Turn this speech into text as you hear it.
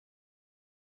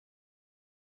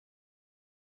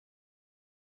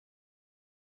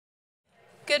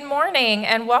Good morning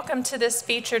and welcome to this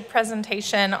featured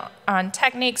presentation on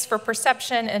techniques for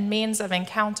perception and means of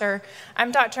encounter.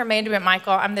 I'm Dr. May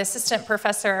McMichael. I'm the Assistant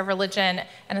Professor of Religion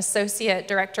and Associate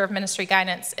Director of Ministry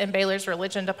Guidance in Baylor's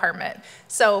Religion Department.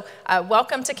 So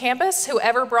welcome to campus.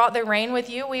 Whoever brought the rain with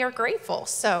you, we are grateful.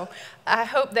 So I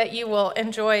hope that you will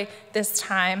enjoy this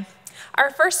time. Our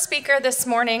first speaker this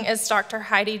morning is Dr.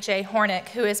 Heidi J. Hornik,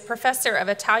 who is Professor of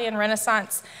Italian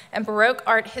Renaissance and Baroque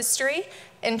Art History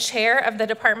and Chair of the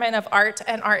Department of Art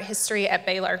and Art History at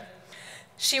Baylor.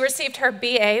 She received her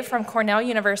BA from Cornell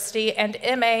University and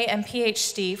MA and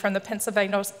PhD from the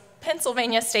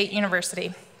Pennsylvania State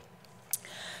University.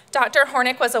 Dr.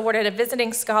 Hornik was awarded a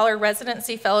Visiting Scholar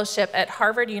Residency Fellowship at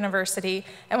Harvard University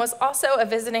and was also a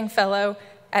Visiting Fellow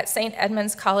at St.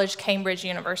 Edmund's College, Cambridge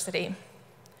University.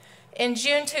 In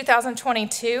June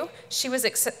 2022, she was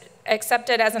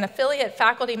accepted as an affiliate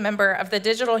faculty member of the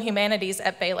Digital Humanities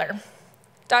at Baylor.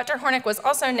 Dr. Hornik was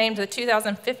also named the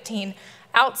 2015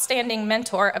 Outstanding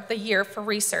Mentor of the Year for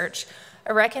Research,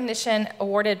 a recognition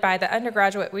awarded by the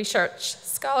Undergraduate Research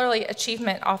Scholarly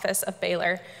Achievement Office of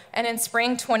Baylor. And in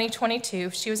spring 2022,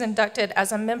 she was inducted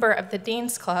as a member of the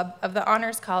Dean's Club of the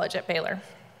Honors College at Baylor.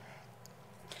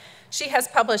 She has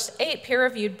published 8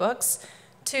 peer-reviewed books,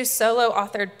 2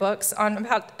 solo-authored books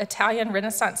about Italian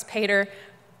Renaissance painter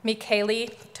Michele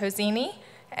Tozzini,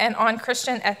 and on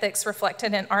Christian ethics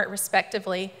reflected in art,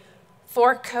 respectively,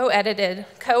 4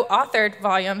 co-authored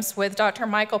volumes with Dr.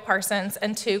 Michael Parsons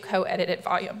and 2 co-edited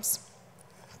volumes.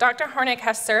 Dr. Hornik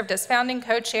has served as founding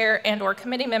co-chair and/or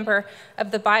committee member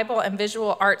of the Bible and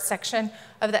Visual Arts section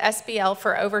of the SBL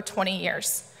for over 20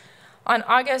 years. On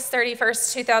August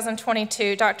 31st,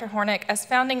 2022, Dr. Hornik, as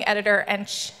founding editor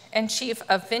and chief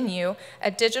of Venue,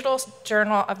 a digital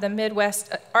journal of the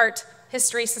Midwest Art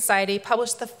History Society,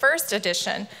 published the first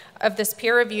edition of this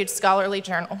peer-reviewed scholarly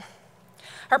journal.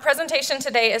 Our presentation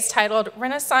today is titled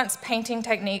Renaissance Painting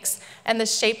Techniques and the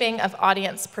Shaping of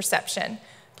Audience Perception.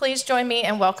 Please join me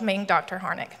in welcoming Dr.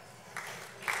 Hornik.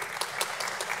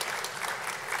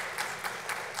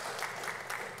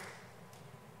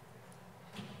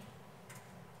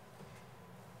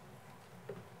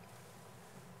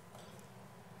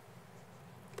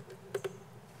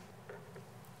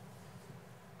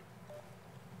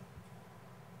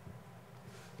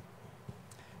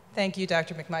 Thank you,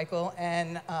 Dr. McMichael,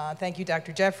 and thank you,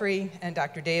 Dr. Jeffrey and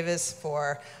Dr. Davis,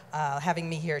 for having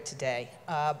me here today.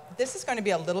 This is going to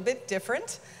be a little bit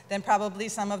different than probably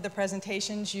some of the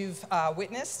presentations you've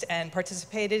witnessed and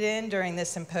participated in during this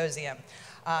symposium.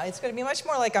 It's going to be much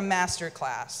more like a master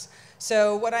class.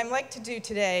 So what I'd like to do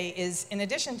today is, in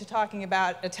addition to talking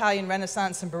about Italian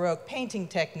Renaissance and Baroque painting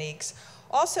techniques,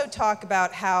 also talk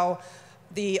about how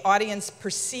the audience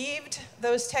perceived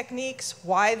those techniques,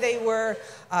 why they were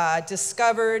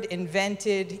discovered,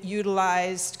 invented,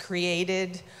 utilized,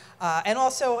 created, and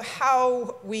also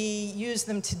how we use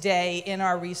them today in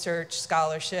our research,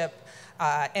 scholarship,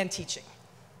 and teaching.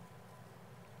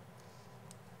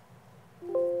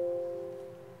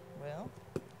 Well,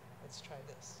 let's try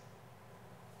this.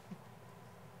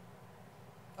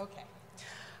 Okay.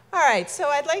 All right, so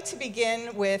I'd like to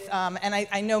begin with, and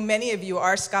I know many of you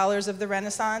are scholars of the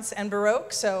Renaissance and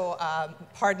Baroque, so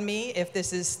pardon me if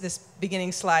this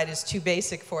beginning slide is too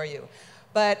basic for you.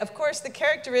 But of course, the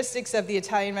characteristics of the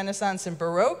Italian Renaissance and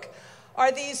Baroque are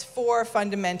these 4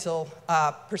 fundamental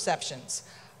perceptions: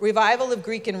 revival of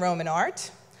Greek and Roman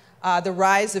art, the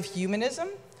rise of humanism,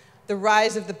 the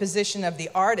rise of the position of the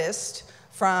artist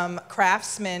from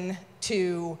craftsman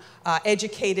to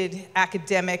educated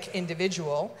academic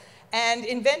individual, and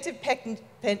inventive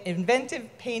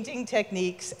painting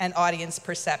techniques and audience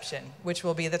perception, which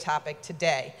will be the topic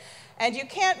today. And you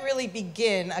can't really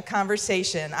begin a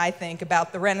conversation, I think,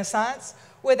 about the Renaissance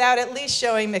without at least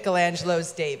showing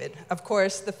Michelangelo's David. Of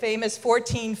course, the famous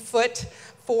 14-foot,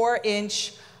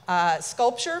 4-inch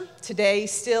sculpture, today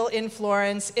still in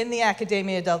Florence in the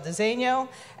Accademia del Disegno,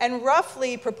 and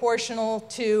roughly proportional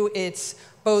to its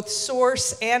both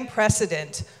source and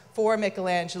precedent for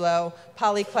Michelangelo,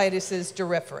 Polyclitus's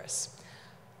Doryphorus.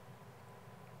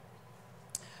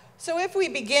 So if we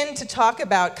begin to talk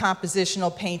about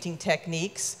compositional painting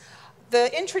techniques,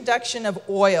 the introduction of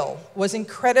oil was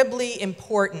incredibly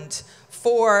important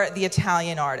for the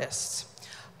Italian artists.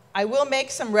 I will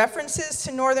make some references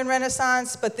to Northern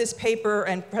Renaissance, but this paper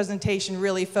and presentation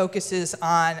really focuses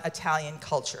on Italian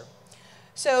culture.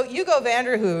 So Hugo van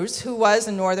der Hees, who was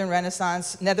a Northern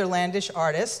Renaissance Netherlandish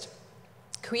artist,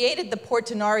 created the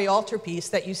Portinari altarpiece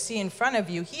that you see in front of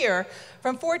you here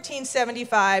from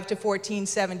 1475 to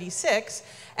 1476,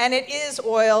 and it is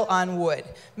oil on wood.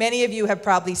 Many of you have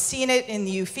probably seen it in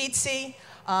the Uffizi.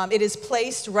 It is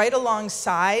placed right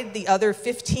alongside the other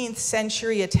 15th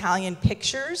century Italian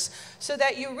pictures so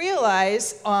that you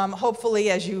realize, hopefully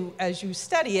as you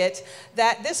study it,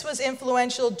 that this was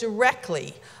influential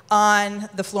directly on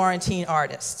the Florentine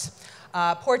artists.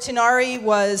 Portinari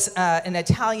was an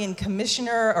Italian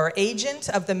commissioner or agent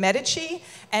of the Medici,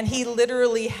 and he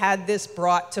literally had this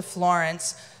brought to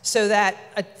Florence so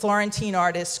that Florentine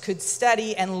artists could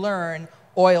study and learn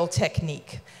oil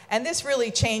technique. And this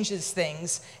really changes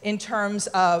things in terms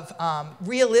of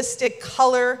realistic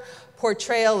color,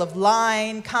 portrayal of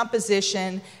line,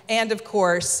 composition, and of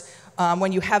course,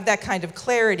 when you have that kind of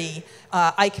clarity,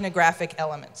 iconographic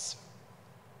elements.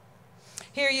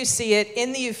 Here you see it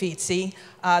in the Uffizi.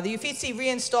 The Uffizi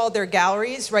reinstalled their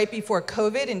galleries right before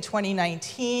COVID in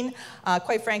 2019.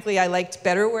 Quite frankly, I liked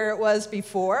better where it was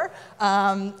before.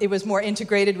 It was more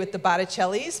integrated with the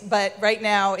Botticellis, but right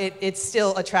now it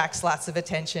still attracts lots of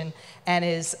attention and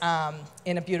is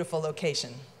in a beautiful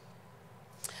location.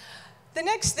 The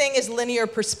next thing is linear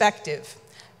perspective.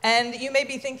 And you may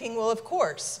be thinking, well, of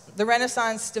course, the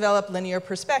Renaissance developed linear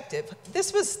perspective.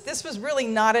 This was really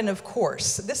not an of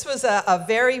course. This was a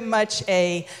very much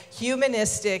a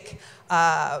humanistic,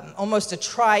 almost a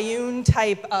triune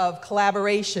type of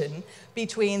collaboration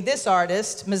between this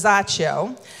artist,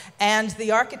 Masaccio, and the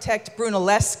architect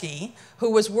Brunelleschi, who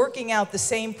was working out the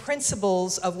same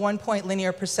principles of one-point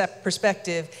linear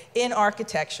perspective in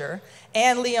architecture,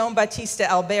 and Leon Battista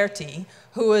Alberti,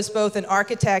 who was both an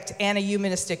architect and a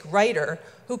humanistic writer,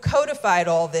 who codified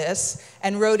all this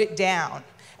and wrote it down.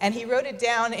 And he wrote it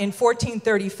down in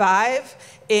 1435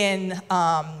 in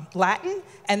Latin,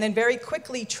 and then very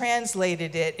quickly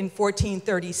translated it in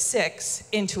 1436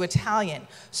 into Italian.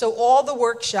 So all the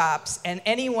workshops and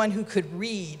anyone who could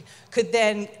read could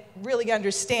then really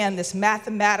understand this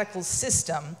mathematical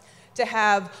system to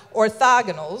have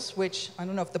orthogonals, which I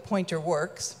don't know if the pointer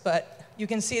works, but you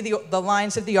can see the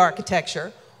lines of the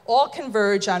architecture, all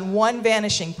converge on one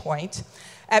vanishing point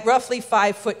at roughly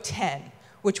 5'10",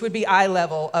 which would be eye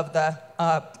level of the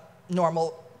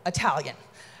normal Italian.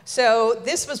 So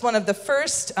this was one of the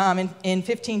first, in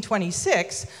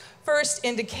 1526, first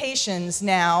indications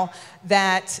now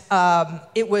that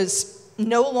it was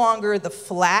no longer the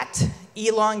flat,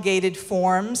 elongated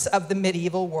forms of the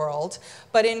medieval world,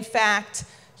 but in fact,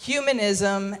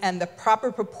 humanism and the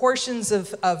proper proportions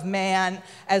of man,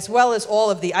 as well as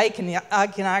all of the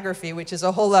iconography, which is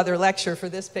a whole other lecture for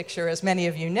this picture, as many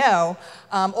of you know,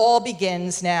 all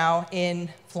begins now in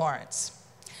Florence.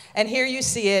 And here you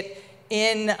see it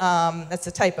in, that's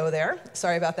a typo there,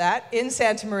 sorry about that, in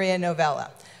Santa Maria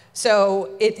Novella.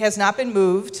 So it has not been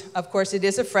moved. Of course, it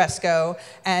is a fresco,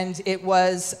 and it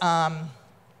was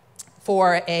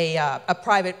for a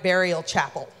private burial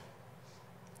chapel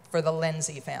for the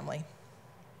Lenzi family.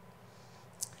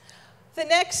 The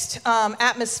next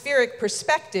atmospheric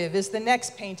perspective is the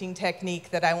next painting technique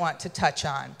that I want to touch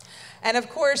on. And of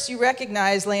course, you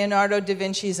recognize Leonardo da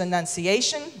Vinci's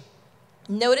Annunciation.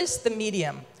 Notice the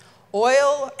medium,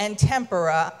 oil and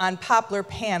tempera on poplar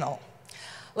panel.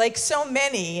 Like so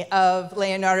many of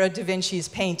Leonardo da Vinci's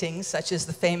paintings, such as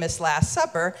the famous Last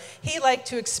Supper, he liked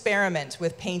to experiment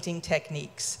with painting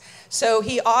techniques. So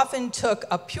he often took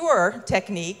a pure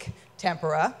technique,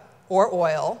 tempera, or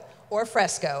oil, or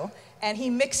fresco, and he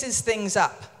mixes things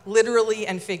up, literally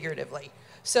and figuratively.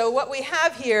 So what we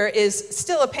have here is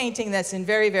still a painting that's in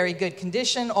very, very good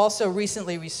condition, also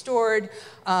recently restored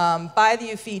by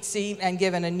the Uffizi and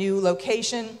given a new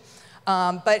location.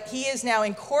 But he is now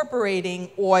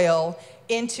incorporating oil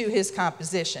into his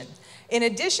composition. In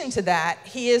addition to that,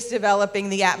 he is developing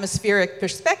the atmospheric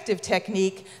perspective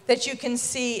technique that you can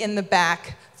see in the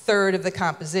back third of the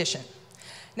composition.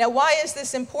 Now, why is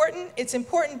this important? It's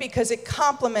important because it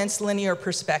complements linear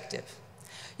perspective.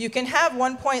 You can have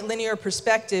one-point linear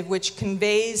perspective which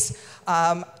conveys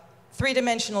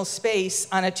three-dimensional space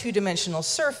on a two-dimensional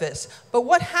surface, but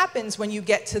what happens when you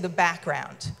get to the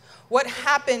background? What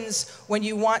happens when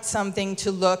you want something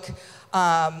to look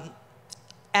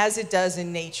as it does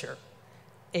in nature?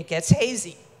 It gets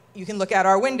hazy. You can look out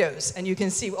our windows and you can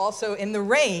see also in the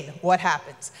rain what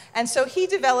happens. And so he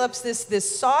develops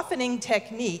this softening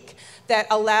technique that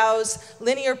allows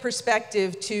linear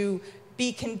perspective to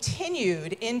be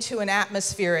continued into an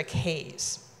atmospheric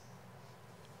haze.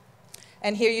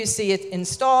 And here you see it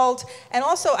installed. And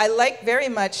also I like very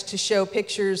much to show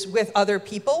pictures with other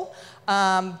people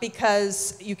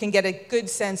because you can get a good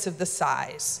sense of the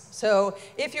size. So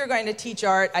if you're going to teach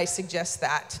art, I suggest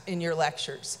that in your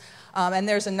lectures. And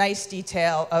there's a nice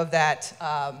detail of that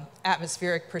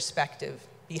atmospheric perspective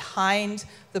behind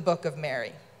the Book of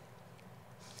Mary.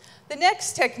 The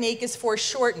next technique is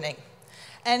foreshortening.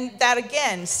 And that,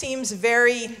 again, seems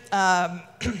very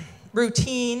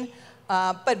routine,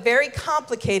 but very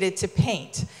complicated to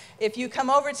paint. If you come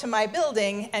over to my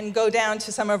building and go down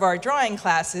to some of our drawing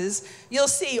classes, you'll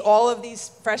see all of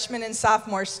these freshman and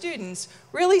sophomore students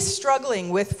really struggling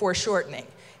with foreshortening.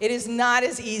 It is not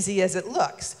as easy as it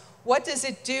looks. What does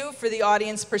it do for the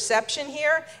audience perception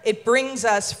here? It brings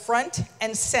us front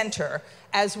and center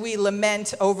as we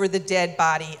lament over the dead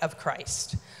body of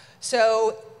Christ.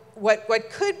 So what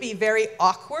could be very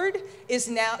awkward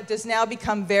does now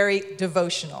become very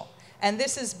devotional. And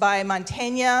this is by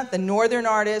Mantegna, the northern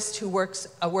artist who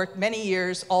worked many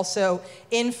years also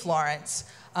in Florence.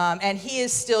 And he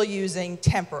is still using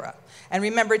tempera. And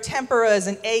remember, tempera is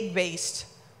an egg-based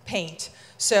paint.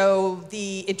 So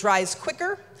it dries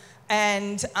quicker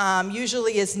and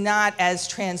usually is not as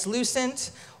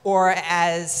translucent or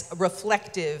as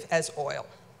reflective as oil.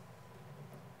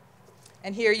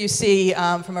 And here you see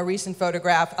from a recent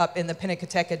photograph up in the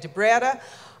Pinacoteca di Brera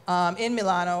in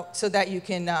Milano, so that you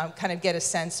can kind of get a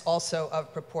sense also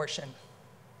of proportion.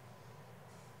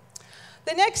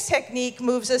 The next technique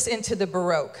moves us into the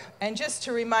Baroque. And just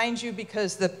to remind you,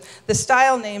 because the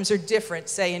style names are different,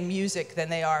 say, in music than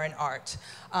they are in art.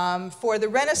 For the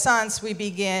Renaissance, we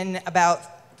begin about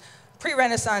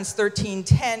pre-Renaissance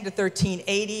 1310 to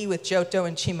 1380 with Giotto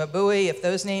and Cimabue, if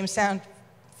those names sound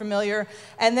familiar.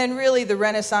 And then really the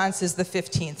Renaissance is the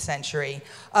 15th century,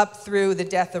 up through the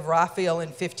death of Raphael in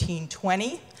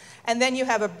 1520. And then you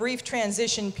have a brief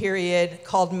transition period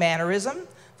called Mannerism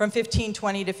from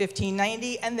 1520 to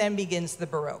 1590, and then begins the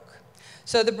Baroque.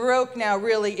 So the Baroque now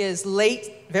really is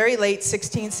very late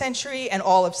 16th century and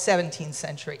all of 17th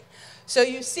century. So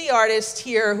you see artists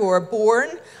here who are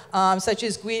born, such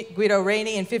as Guido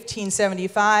Reni in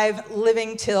 1575,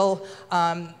 living till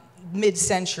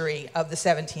mid-century of the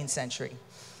 17th century.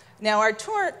 Now our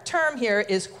term here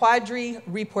is quadri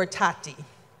riportati.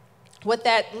 What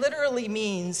that literally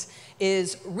means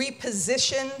is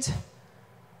repositioned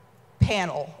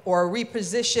panel or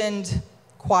repositioned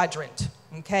quadrant,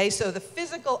 okay? So the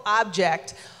physical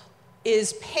object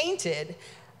is painted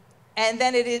and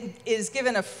then it is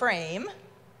given a frame.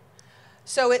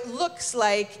 So it looks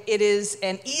like it is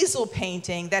an easel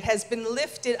painting that has been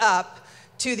lifted up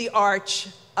to the arch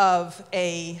of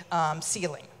a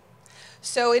ceiling.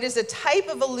 So it is a type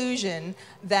of illusion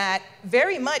that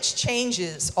very much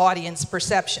changes audience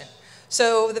perception.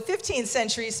 So the 15th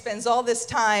century spends all this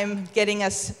time getting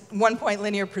us one-point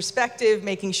linear perspective,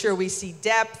 making sure we see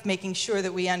depth, making sure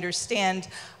that we understand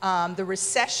the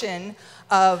recession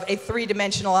of a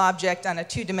three-dimensional object on a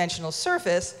two-dimensional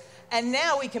surface. And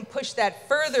now we can push that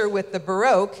further with the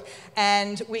Baroque,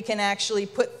 and we can actually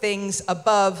put things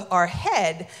above our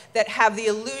head that have the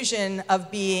illusion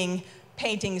of being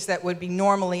paintings that would be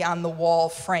normally on the wall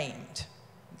framed,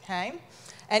 okay?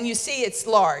 And you see it's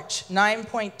large,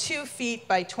 9.2 feet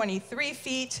by 23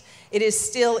 feet. It is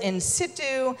still in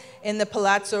situ in the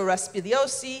Palazzo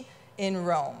Raspigliosi in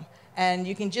Rome. And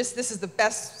you can this is the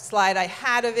best slide I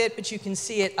had of it, but you can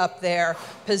see it up there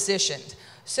positioned.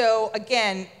 So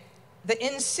again, the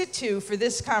in situ for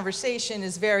this conversation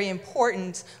is very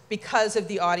important because of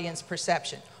the audience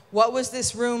perception. What was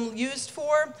this room used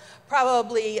for?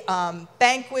 Probably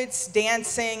banquets,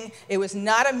 dancing. It was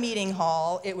not a meeting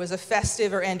hall. It was a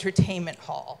festive or entertainment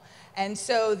hall. And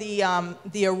so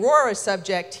the Aurora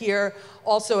subject here,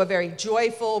 also a very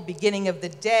joyful beginning of the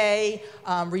day,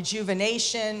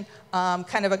 rejuvenation,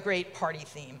 kind of a great party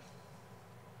theme.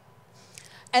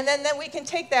 And then we can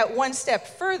take that one step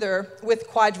further with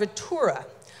quadratura.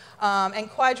 And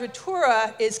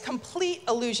quadratura is complete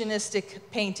illusionistic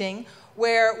painting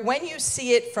where when you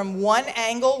see it from one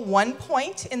angle, one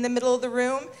point in the middle of the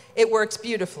room, it works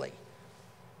beautifully.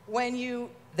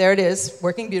 There it is,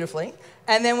 working beautifully.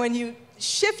 And then when you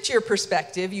shift your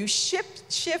perspective, you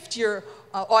shift your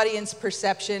audience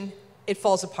perception, it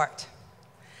falls apart.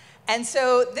 And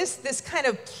so this kind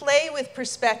of play with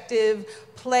perspective,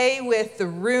 play with the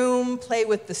room, play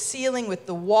with the ceiling, with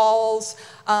the walls,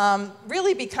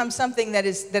 really becomes something that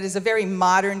is a very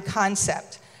modern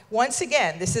concept. Once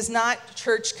again, these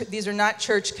are not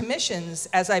church commissions,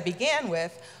 as I began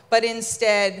with, but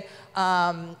instead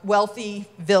wealthy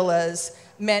villas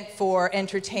meant for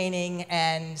entertaining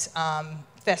and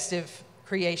festive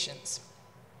creations.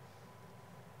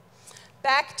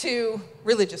 Back to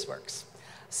religious works.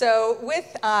 So with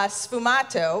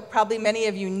sfumato, probably many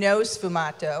of you know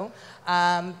sfumato.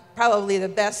 Probably the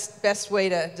best way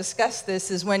to discuss this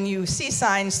is when you see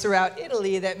signs throughout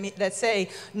Italy that say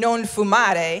non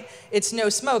fumare, it's no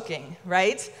smoking,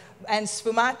 right? And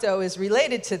sfumato is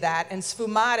related to that, and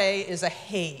sfumare is a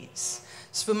haze.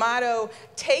 Sfumato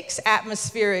takes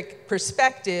atmospheric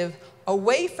perspective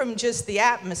away from just the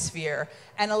atmosphere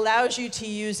and allows you to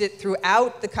use it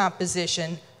throughout the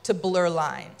composition to blur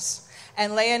lines.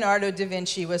 And Leonardo da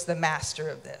Vinci was the master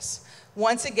of this.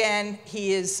 Once again,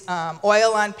 he is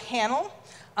oil on panel.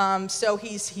 So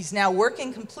he's now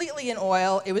working completely in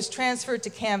oil. It was transferred to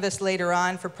canvas later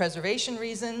on for preservation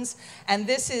reasons. And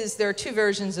there are two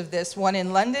versions of this, one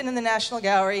in London in the National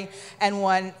Gallery and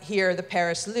one here, the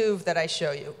Paris Louvre, that I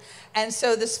show you. And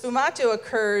so the sfumato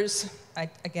occurs,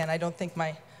 again, I don't think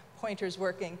my pointer's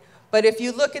working, but if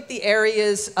you look at the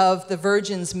areas of the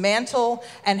Virgin's mantle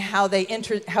and how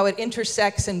it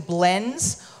intersects and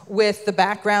blends with the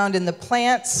background in the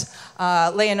plants,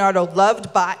 Leonardo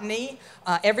loved botany.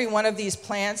 Every one of these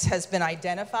plants has been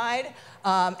identified,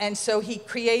 and so he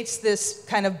creates this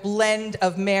kind of blend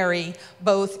of Mary,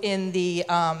 both in the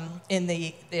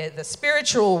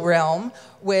spiritual realm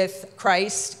with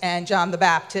Christ and John the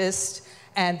Baptist,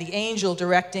 and the angel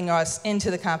directing us into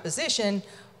the composition,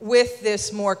 with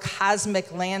this more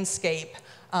cosmic landscape,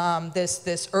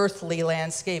 this earthly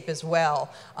landscape as well,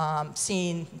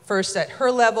 seen first at her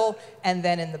level and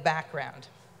then in the background.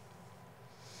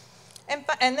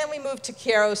 And then we move to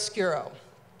chiaroscuro.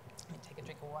 Let me take a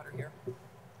drink of water here.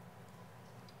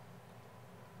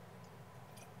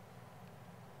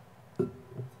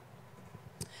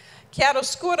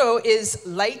 Chiaroscuro is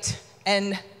light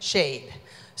and shade.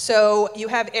 So you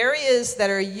have areas that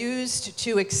are used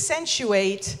to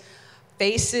accentuate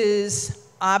faces,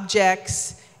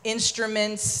 objects,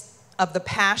 instruments of the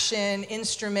passion,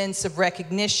 instruments of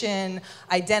recognition,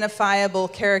 identifiable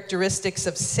characteristics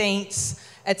of saints,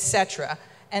 etc.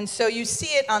 And so you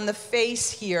see it on the face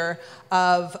here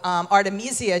of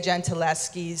Artemisia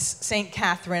Gentileschi's St.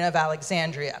 Catherine of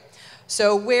Alexandria.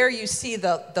 So where you see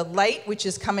the light, which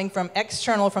is coming from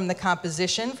external from the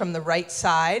composition, from the right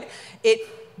side, it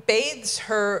bathes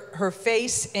her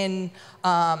face in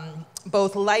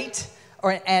both light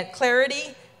and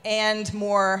clarity and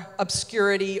more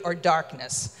obscurity or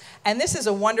darkness. And this is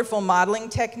a wonderful modeling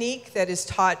technique that is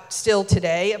taught still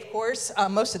today, of course.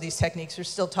 Most of these techniques are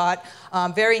still taught.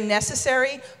 Very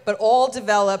necessary, but all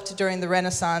developed during the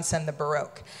Renaissance and the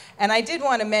Baroque. And I did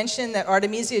want to mention that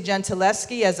Artemisia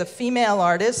Gentileschi, as a female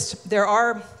artist, there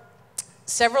are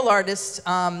several artists,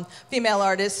 female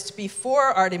artists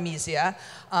before Artemisia,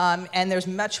 and there's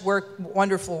much work,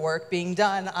 wonderful work being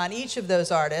done on each of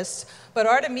those artists. But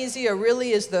Artemisia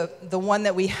really is the one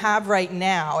that we have right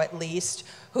now, at least,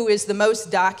 who is the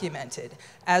most documented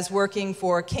as working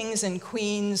for kings and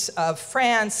queens of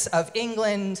France, of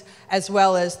England, as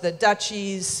well as the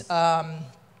duchies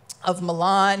of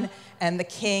Milan and the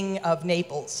king of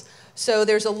Naples. So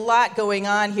there's a lot going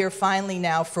on here finally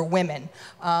now for women.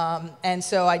 And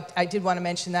so I did want to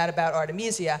mention that about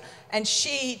Artemisia. And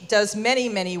she does many,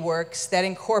 many works that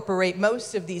incorporate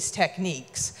most of these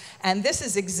techniques. And this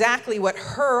is exactly what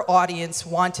her audience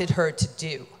wanted her to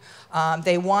do.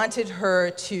 They wanted her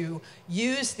to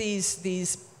use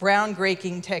these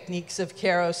groundbreaking techniques of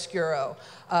chiaroscuro,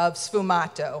 of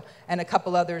sfumato, and a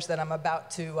couple others that I'm about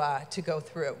to go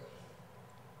through.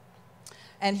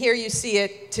 And here you see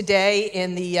it today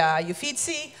in the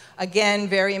Uffizi. Again,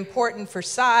 very important for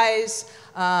size.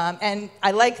 And I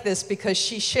like this because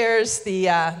she shares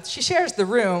the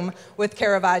room with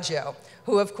Caravaggio,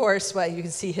 who, of course, well, you can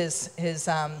see his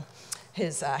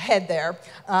head there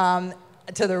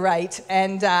to the right.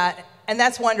 And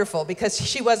that's wonderful because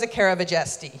she was a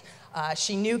Caravaggesti.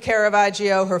 She knew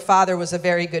Caravaggio. Her father was a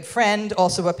very good friend,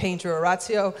 also a painter.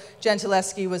 Orazio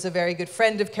Gentileschi was a very good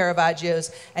friend of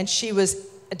Caravaggio's, and she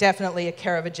was definitely a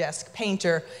Caravaggesque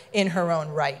painter in her own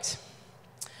right.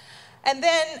 And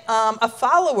then a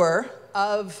follower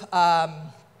of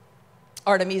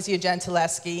Artemisia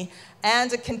Gentileschi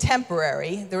and a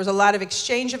contemporary. There was a lot of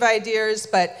exchange of ideas,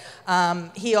 but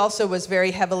he also was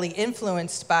very heavily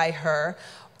influenced by her,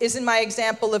 is in my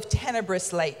example of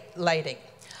tenebrous lighting.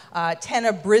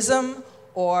 Tenebrism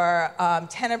or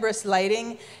tenebrous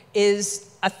lighting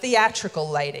is a theatrical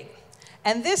lighting.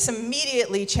 And this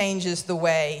immediately changes the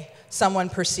way someone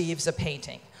perceives a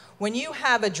painting. When you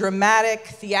have a dramatic,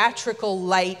 theatrical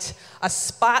light, a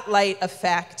spotlight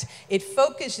effect, it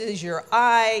focuses your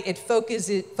eye, it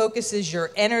focuses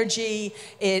your energy,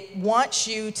 it wants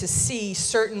you to see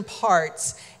certain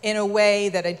parts in a way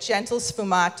that a gentle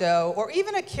sfumato or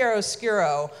even a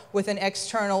chiaroscuro with an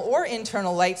external or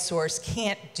internal light source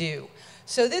can't do.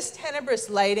 So this tenebrous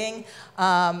lighting,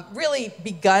 really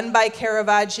begun by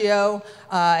Caravaggio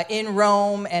in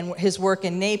Rome, and his work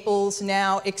in Naples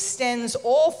now extends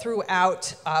all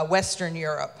throughout Western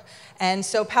Europe. And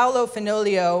so Paolo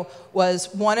Fenoglio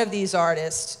was one of these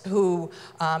artists who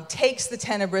takes the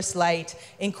tenebrous light,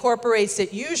 incorporates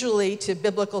it usually to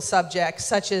biblical subjects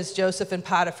such as Joseph and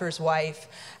Potiphar's wife,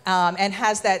 and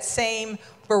has that same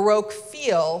Baroque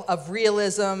feel of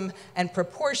realism and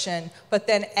proportion, but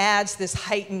then adds this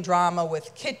heightened drama with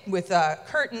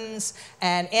curtains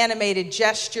and animated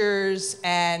gestures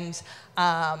and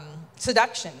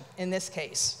seduction in this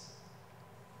case.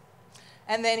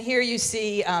 And then here you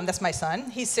see, that's my son.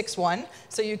 He's 6'1",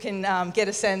 so you can get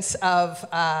a sense of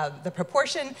the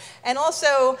proportion. And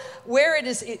also where it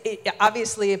is,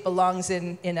 obviously it belongs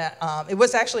in a, it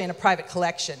was actually in a private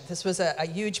collection. This was a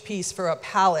huge piece for a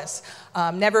palace,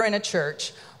 never in a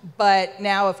church. But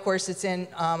now, of course, it's in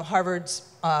Harvard's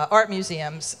art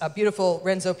museums, a beautiful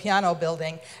Renzo Piano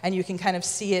building, and you can kind of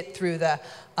see it through the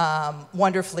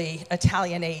wonderfully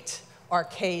Italianate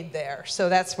arcade there. So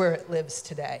that's where it lives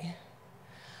today.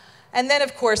 And then,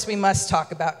 of course, we must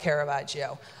talk about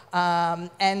Caravaggio.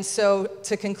 And so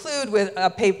to conclude with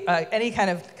any kind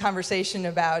of conversation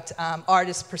about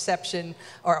artist perception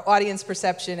or audience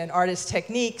perception and artist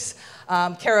techniques,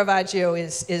 Caravaggio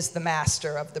is the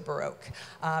master of the Baroque.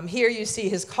 Here you see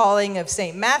his calling of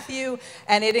St. Matthew,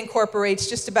 and it incorporates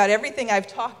just about everything I've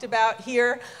talked about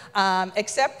here,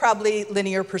 except probably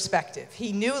linear perspective.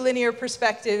 He knew linear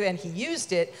perspective and he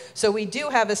used it, so we do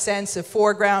have a sense of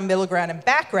foreground, middle ground, and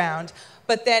background,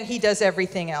 but then he does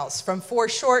everything else, from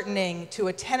foreshortening to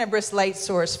a tenebrous light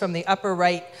source from the upper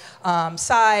right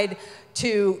side,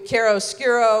 to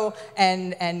chiaroscuro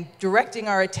and directing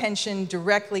our attention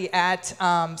directly at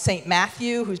St.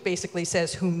 Matthew, who basically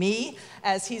says, "Who me?"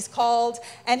 as he's called.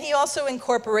 And he also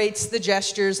incorporates the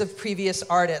gestures of previous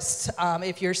artists.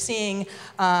 If you're seeing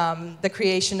the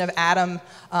creation of Adam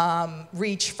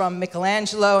reach from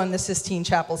Michelangelo in the Sistine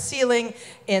Chapel ceiling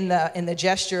in the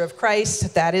gesture of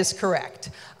Christ, that is correct.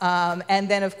 And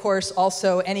then, of course,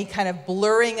 also any kind of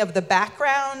blurring of the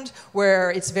background where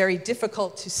it's very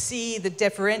difficult to see the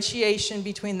differentiation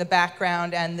between the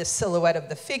background and the silhouette of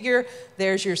the figure.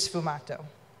 There's your sfumato.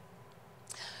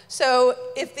 So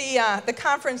if the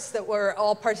conference that we're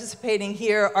all participating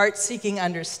here, Art Seeking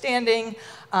Understanding,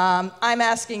 I'm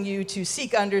asking you to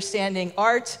seek understanding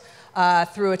art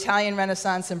through Italian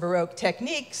Renaissance and Baroque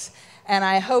techniques, and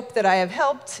I hope that I have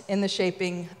helped in the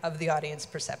shaping of the audience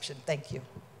perception. Thank you.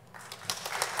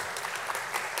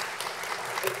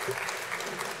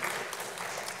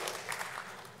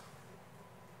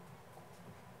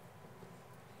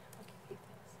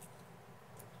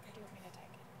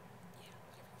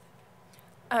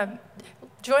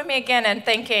 Join me again in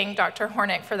thanking Dr.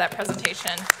 Hornik for that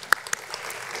presentation.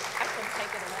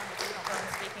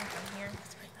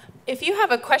 If you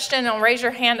have a question, raise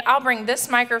your hand. I'll bring this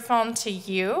microphone to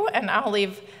you, and I'll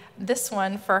leave this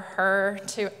one for her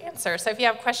to answer. So if you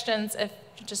have questions,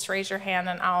 just raise your hand,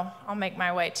 and I'll make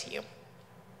my way to you.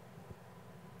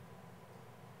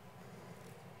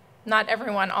 Not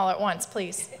everyone all at once,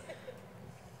 please.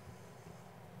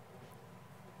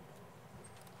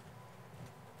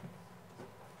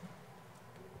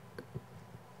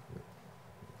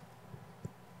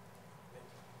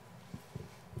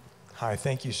 Hi,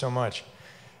 thank you so much.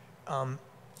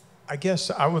 I guess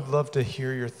I would love to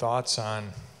hear your thoughts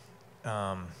on,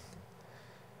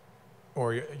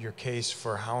 or your case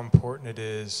for how important it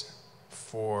is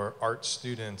for art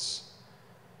students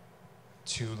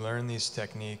to learn these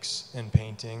techniques in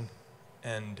painting,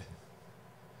 and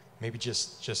maybe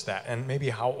just that, and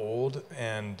maybe how old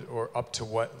or up to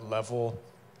what level,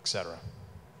 etc.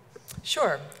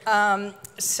 Sure.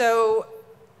 So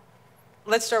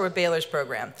let's start with Baylor's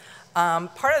program.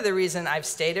 Part of the reason I've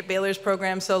stayed at Baylor's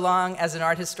program so long as an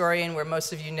art historian, where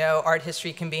most of you know art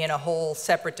history can be in a whole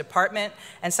separate department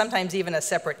and sometimes even a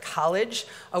separate college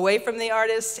away from the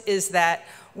artists, is that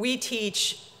we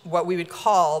teach what we would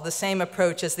call the same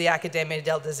approach as the Accademia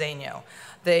del Disegno.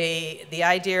 The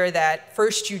idea that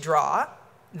first you draw,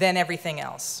 then everything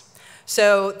else.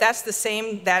 So that's the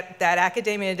same, that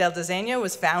Accademia del Disegno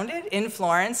was founded in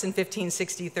Florence in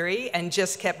 1563 and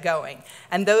just kept going.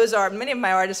 And those are, many of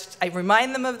my artists, I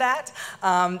remind them of that,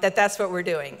 that's what we're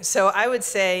doing. So I would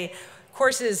say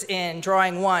courses in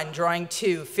drawing 1, drawing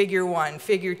 2, figure 1,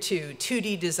 figure 2,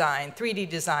 2D design, 3D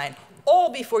design,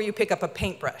 all before you pick up a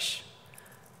paintbrush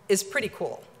is pretty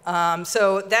cool.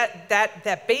 So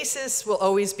that basis will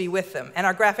always be with them. And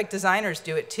our graphic designers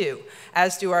do it too,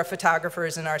 as do our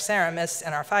photographers and our ceramists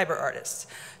and our fiber artists.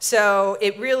 So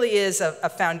it really is a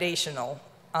foundational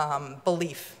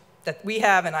belief that we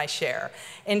have and I share.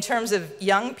 In terms of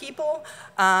young people,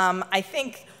 I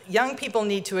think young people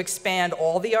need to expand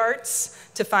all the arts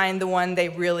to find the one they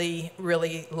really,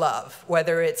 really love,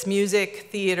 whether it's music,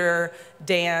 theater,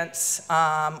 dance,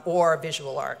 or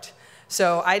visual art.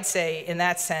 So I'd say, in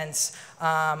that sense,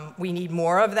 we need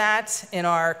more of that in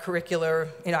our curricular.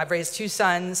 You know, I've raised 2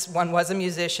 sons. One was a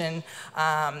musician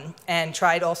and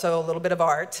tried also a little bit of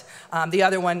art. The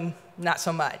other one, not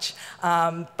so much.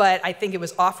 But I think it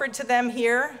was offered to them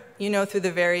here, you know, through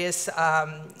the various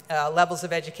levels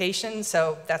of education.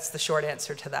 So that's the short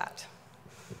answer to that.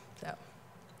 So.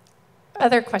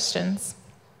 Other questions?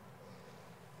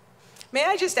 May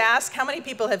I just ask, how many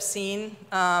people have seen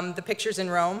the pictures in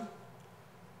Rome?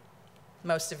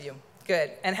 Most of you.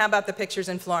 Good. And how about the pictures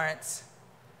in Florence?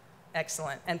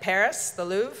 Excellent. And Paris, the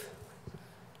Louvre?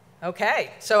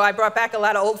 Okay. So I brought back a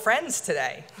lot of old friends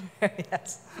today.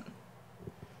 Yes.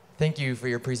 Thank you for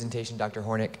your presentation, Dr.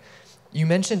 Hornik. You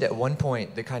mentioned at one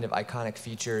point the kind of iconic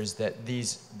features that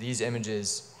these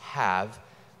images have,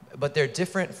 but they're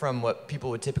different from what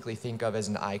people would typically think of as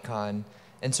an icon.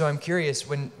 And so I'm curious,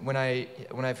 when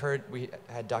I've heard, we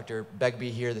had Dr.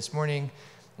 Begbie here this morning,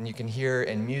 and you can hear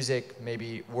in music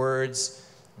maybe words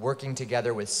working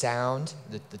together with sound,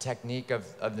 the technique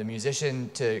of the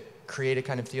musician to create a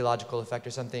kind of theological effect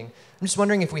or something. I'm just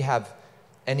wondering if we have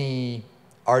any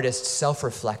artists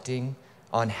self-reflecting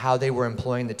on how they were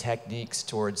employing the techniques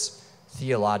towards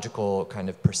theological kind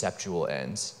of perceptual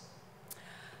ends.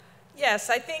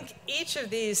 Yes, I think each of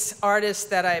these artists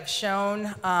that I've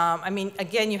shown, I mean,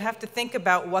 again, you have to think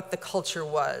about what the culture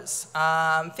was.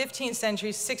 15th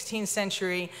century, 16th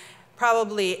century,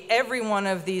 probably every one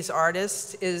of these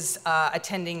artists is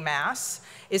attending Mass,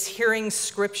 is hearing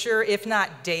scripture, if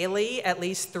not daily, at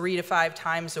least 3 to 5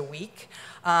 times a week.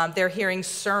 They're hearing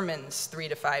sermons 3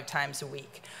 to 5 times a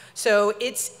week. So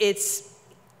it's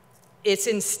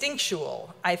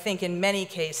instinctual, I think, in many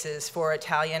cases for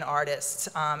Italian artists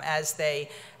as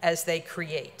they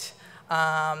create.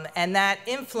 And that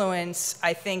influence,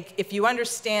 I think, if you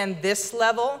understand this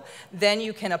level, then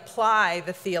you can apply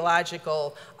the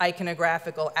theological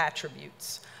iconographical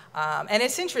attributes. And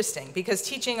it's interesting because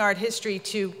teaching art history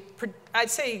to, I'd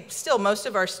say still most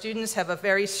of our students have a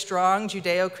very strong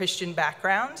Judeo-Christian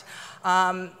background.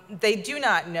 They do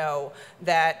not know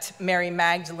that Mary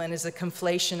Magdalene is a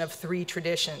conflation of 3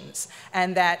 traditions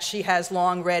and that she has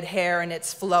long red hair and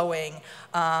it's flowing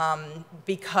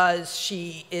because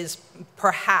she is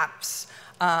perhaps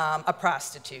a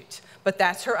prostitute. But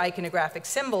that's her iconographic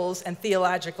symbols and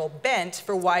theological bent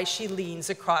for why she leans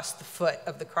across the foot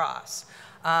of the cross.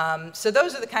 So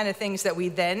those are the kind of things that we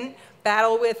then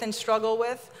battle with and struggle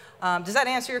with. Does that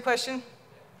answer your question?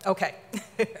 Okay.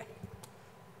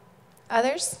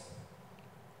 Others?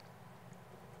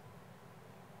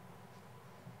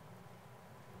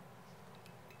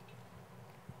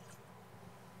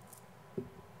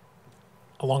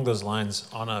 Along those lines,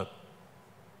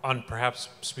 on perhaps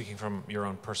speaking from your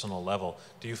own personal level,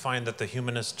 do you find that the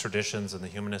humanist traditions and the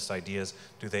humanist ideas,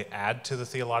 do they add to the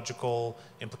theological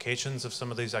implications of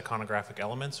some of these iconographic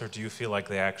elements, or do you feel like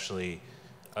they actually,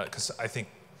 because I think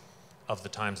of the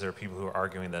times there are people who are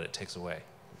arguing that it takes away?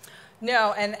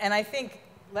 No, and I think,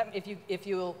 if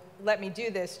you will let me do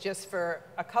this just for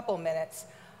a couple minutes,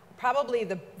 probably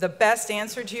the best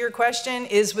answer to your question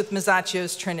is with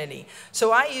Masaccio's Trinity.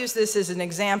 So I use this as an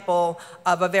example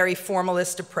of a very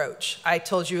formalist approach. I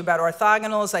told you about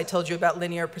orthogonals, I told you about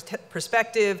linear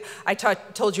perspective, I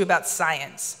told you about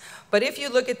science. But if you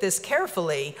look at this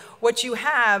carefully, what you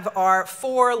have are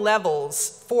 4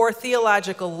 levels, 4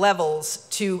 theological levels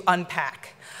to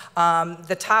unpack.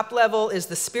 The top level is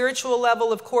the spiritual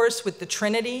level, of course, with the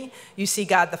Trinity. You see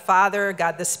God the Father,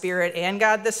 God the Spirit, and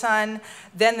God the Son.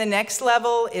 Then the next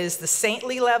level is the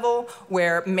saintly level,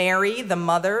 where Mary, the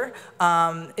mother,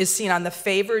 is seen on the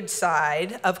favored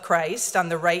side of Christ, on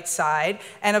the right side,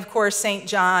 and of course, St.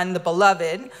 John, the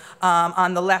beloved,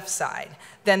 on the left side.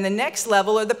 Then the next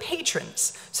level are the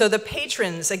patrons. So the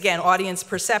patrons, again, audience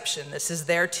perception. This is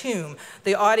their tomb.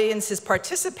 The audience is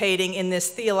participating in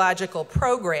this theological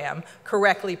program,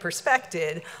 correctly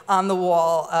perspected, on the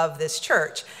wall of this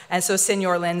church. And so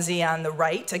Signor Lenzi on the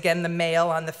right, again, the male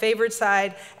on the favored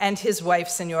side, and his wife,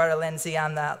 Signora Lenzi,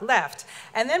 on the left.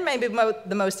 And then maybe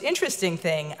the most interesting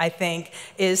thing, I think,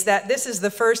 is that this is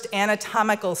the first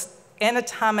anatomically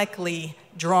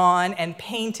drawn and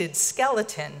painted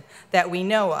skeleton that we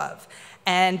know of.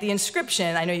 And the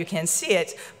inscription, I know you can't see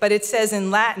it, but it says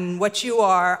in Latin, "What you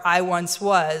are, I once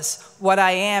was. What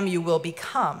I am, you will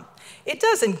become." It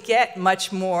doesn't get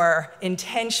much more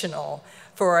intentional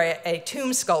for a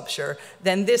tomb sculpture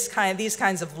than these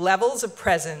kinds of levels of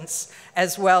presence,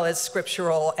 as well as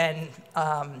scriptural and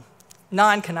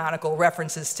non-canonical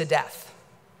references to death.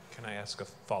 Can I ask a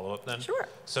follow-up then? Sure.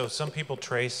 So some people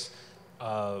trace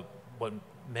what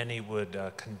many would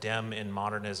condemn in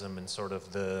modernism and sort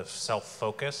of the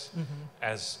self-focus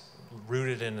as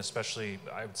rooted in, especially,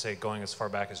 I would say, going as far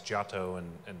back as Giotto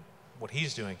and what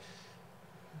he's doing.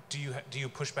 Do you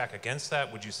push back against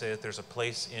that? Would you say that there's a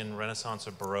place in Renaissance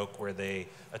or Baroque where they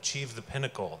achieved the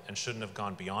pinnacle and shouldn't have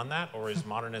gone beyond that? Or is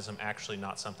modernism actually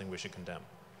not something we should condemn?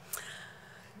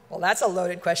 Well, that's a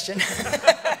loaded question.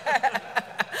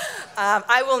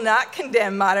 I will not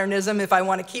condemn modernism if I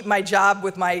want to keep my job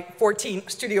with my 14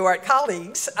 studio art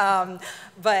colleagues,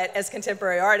 but as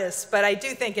contemporary artists. But I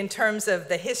do think in terms of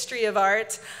the history of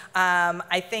art,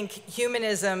 I think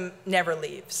humanism never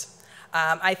leaves.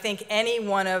 I think any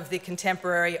one of the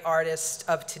contemporary artists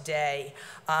of today,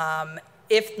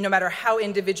 no matter how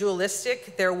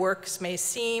individualistic their works may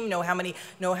seem, no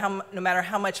matter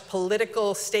how much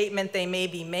political statement they may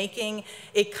be making,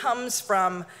 it comes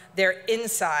from their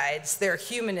insides, their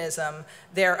humanism,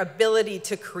 their ability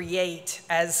to create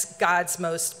as God's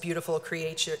most beautiful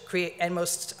creature and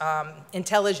most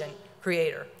intelligent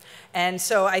creator. And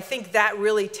so I think that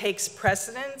really takes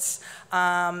precedence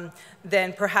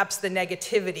than perhaps the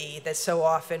negativity that so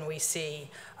often we see,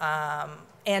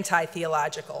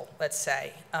 anti-theological, let's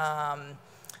say,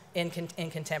 in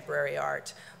contemporary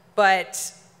art.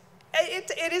 But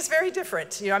it is very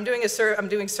different. You know, I'm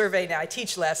doing survey now. I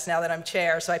teach less now that I'm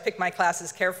chair, so I pick my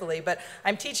classes carefully. But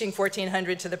I'm teaching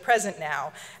 1400 to the present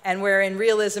now, and we're in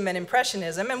realism and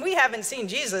impressionism, and we haven't seen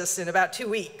Jesus in about 2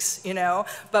 weeks, you know.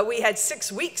 But we had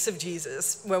 6 weeks of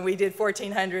Jesus when we did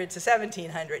 1400 to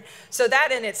 1700. So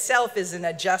that in itself is an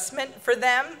adjustment for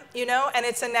them, you know, and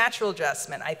it's a natural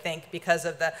adjustment, I think, because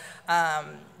of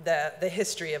the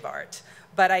history of art.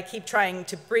 But I keep trying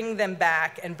to bring them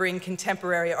back and bring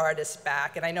contemporary artists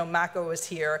back. And I know Mako was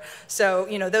here. So,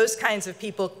 you know, those kinds of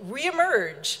people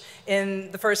reemerge in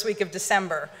the first week of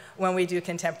December when we do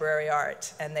contemporary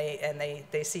art, and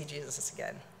they see Jesus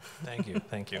again. Thank you.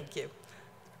 Thank you. Thank you.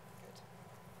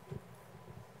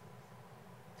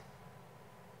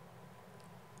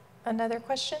 Another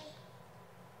question?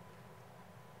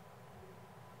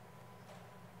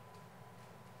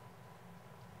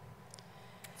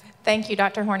 Thank you,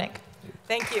 Dr. Hornik.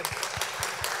 Thank you.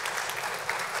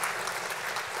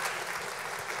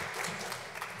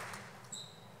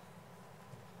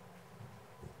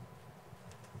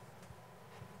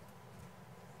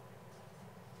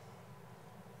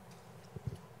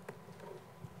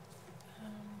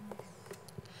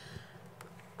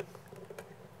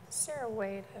 Is there a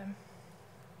way to...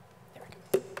 There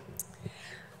we go.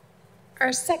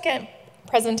 Our second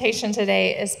presentation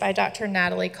today is by Dr.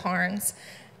 Natalie Carnes.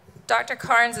 Dr.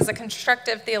 Carnes is a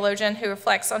constructive theologian who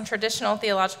reflects on traditional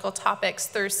theological topics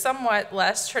through somewhat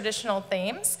less traditional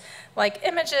themes, like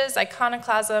images,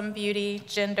 iconoclasm, beauty,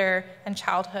 gender, and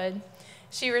childhood.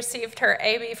 She received her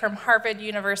AB from Harvard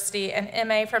University, an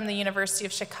MA from the University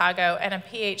of Chicago, and a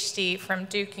PhD from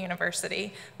Duke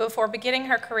University, before beginning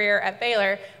her career at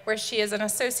Baylor, where she is an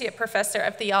associate professor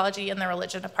of theology in the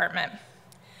religion department.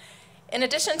 In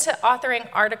addition to authoring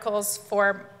articles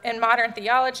in Modern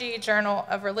Theology, Journal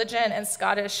of Religion, and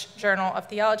Scottish Journal of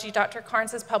Theology, Dr.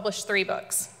 Carnes has published 3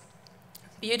 books: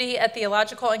 Beauty, a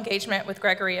Theological Engagement with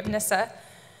Gregory of Nyssa;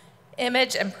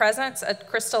 Image and Presence, a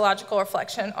Christological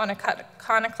Reflection on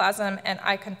Iconoclasm and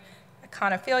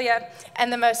Iconophilia;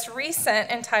 and the most recent,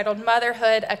 entitled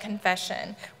Motherhood, a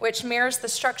Confession, which mirrors the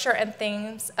structure and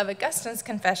themes of Augustine's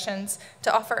Confessions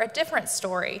to offer a different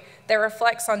story that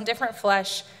reflects on different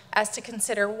flesh as to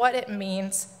consider what it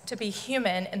means to be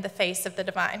human in the face of the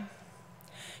divine.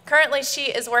 Currently,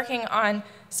 she is working on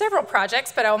several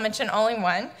projects, but I will mention only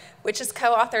one, which is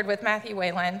co-authored with Matthew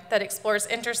Whalen, that explores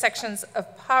intersections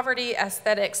of poverty,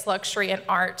 aesthetics, luxury, and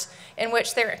art, in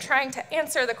which they're trying to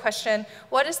answer the question,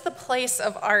 what is the place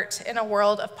of art in a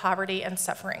world of poverty and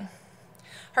suffering?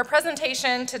 Her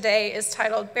presentation today is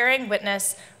titled Bearing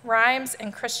Witness, Rhymes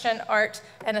in Christian Art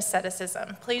and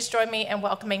Asceticism. Please join me in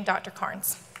welcoming Dr.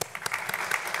 Carnes.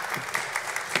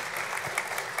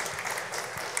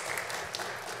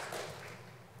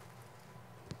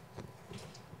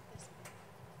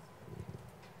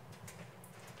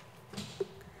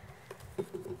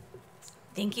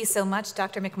 Thank you so much,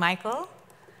 Dr. McMichael.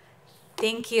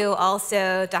 Thank you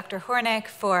also, Dr. Hornik,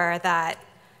 for that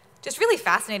just really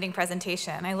fascinating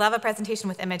presentation. I love a presentation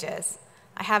with images.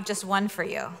 I have just one for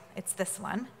you. It's this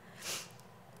one.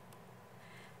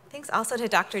 Thanks also to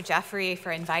Dr. Jeffrey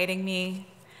for inviting me,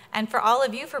 and for all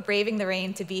of you for braving the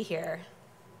rain to be here.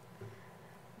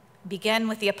 begin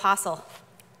with the apostle.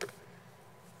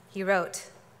 He wrote,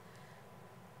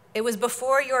 "It was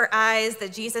before your eyes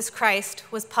that Jesus Christ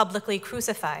was publicly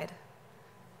crucified."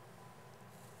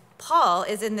 Paul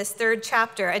is in this third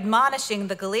chapter admonishing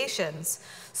the Galatians,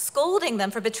 scolding them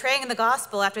for betraying the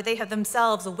gospel after they have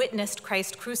themselves witnessed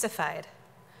Christ crucified.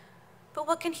 But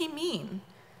what can he mean?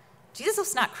 Jesus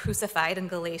was not crucified in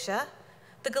Galatia.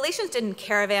 The Galatians didn't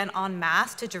caravan en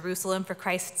masse to Jerusalem for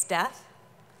Christ's death.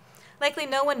 Likely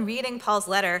no one reading Paul's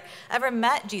letter ever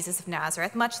met Jesus of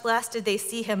Nazareth, much less did they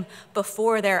see him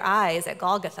before their eyes at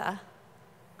Golgotha.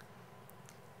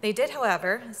 They did,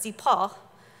 however, see Paul,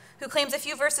 who claims a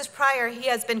few verses prior he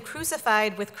has been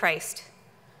crucified with Christ.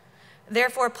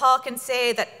 Therefore, Paul can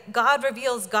say that God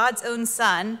reveals God's own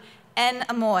Son, en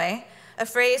amoi, a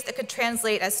phrase that could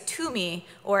translate as to me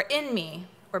or in me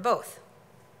or both.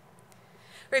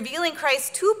 Revealing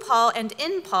Christ to Paul and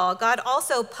in Paul, God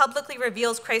also publicly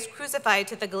reveals Christ crucified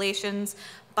to the Galatians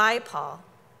by Paul.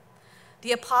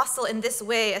 The apostle in this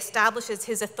way establishes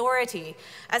his authority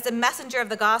as a messenger of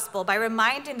the gospel by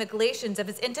reminding the Galatians of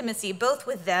his intimacy both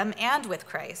with them and with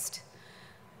Christ.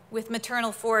 With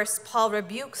maternal force, Paul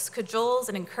rebukes, cajoles,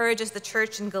 and encourages the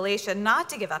church in Galatia not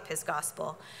to give up his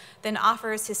gospel, then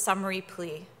offers his summary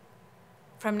plea.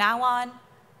 "From now on,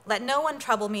 let no one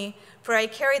trouble me, for I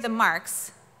carry the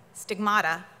marks,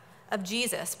 stigmata, of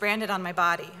Jesus branded on my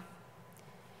body."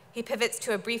 He pivots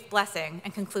to a brief blessing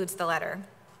and concludes the letter.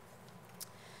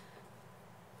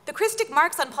 The Christic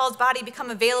marks on Paul's body become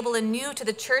available anew to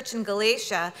the church in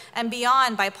Galatia and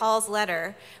beyond by Paul's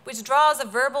letter, which draws a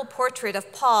verbal portrait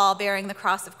of Paul bearing the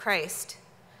cross of Christ.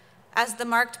 As the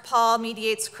marked Paul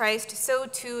mediates Christ, so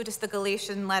too does the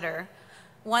Galatian letter.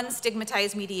 One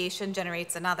stigmatized mediation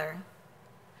generates another.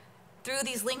 Through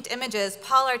these linked images,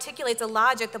 Paul articulates a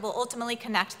logic that will ultimately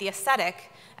connect the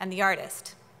ascetic and the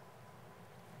artist.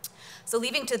 So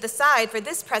leaving to the side, for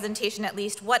this presentation at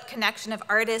least, what connection of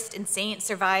artist and saint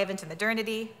survive into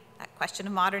modernity, that question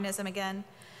of modernism again,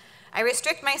 I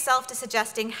restrict myself to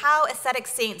suggesting how ascetic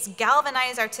saints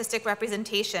galvanize artistic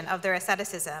representation of their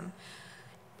asceticism,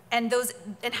 and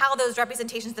how those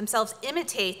representations themselves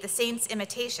imitate the saint's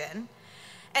imitation,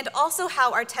 and also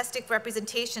how artistic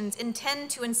representations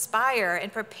intend to inspire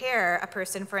and prepare a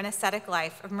person for an ascetic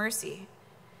life of mercy.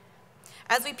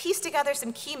 As we piece together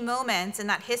some key moments in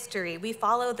that history, we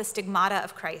follow the stigmata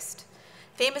of Christ,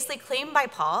 famously claimed by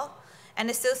Paul and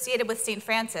associated with St.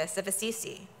 Francis of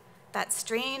Assisi, that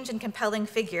strange and compelling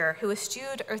figure who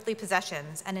eschewed earthly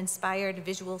possessions and inspired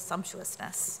visual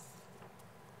sumptuousness.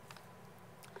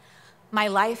 "My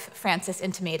life," Francis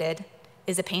intimated,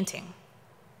 "is a painting."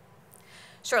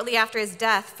 Shortly after his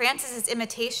death, Francis's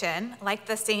imitation, like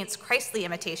the saint's Christly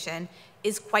imitation,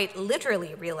 is quite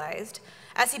literally realized,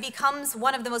 as he becomes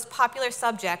one of the most popular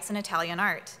subjects in Italian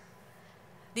art.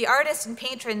 The artists and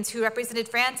patrons who represented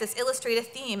Francis illustrate a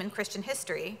theme in Christian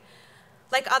history.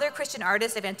 Like other Christian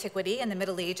artists of antiquity and the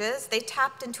Middle Ages, they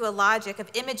tapped into a logic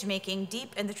of image making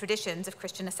deep in the traditions of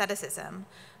Christian asceticism,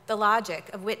 the logic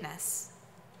of witness.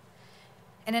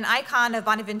 In an icon of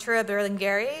Bonaventura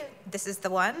Berlinghieri, this is the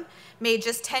one, made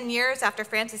just 10 years after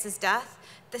Francis's death,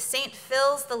 the saint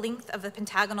fills the length of the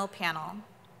pentagonal panel.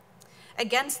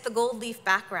 Against the gold leaf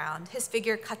background, his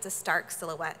figure cuts a stark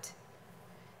silhouette.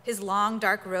 His long,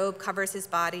 dark robe covers his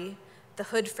body, the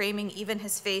hood framing even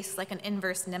his face like an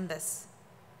inverse nimbus.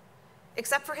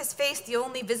 Except for his face, the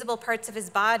only visible parts of his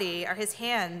body are his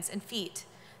hands and feet,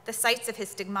 the sites of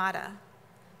his stigmata.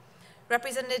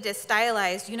 Represented as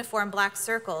stylized, uniform black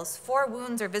circles, 4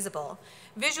 wounds are visible,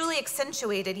 visually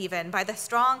accentuated even by the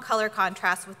strong color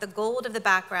contrast with the gold of the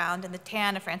background and the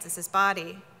tan of Francis's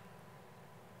body.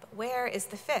 But where is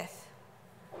the 5th?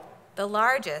 The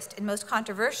largest and most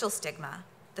controversial stigma,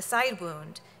 the side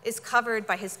wound, is covered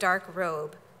by his dark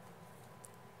robe.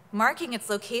 Marking its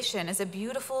location is a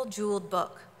beautiful jeweled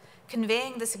book,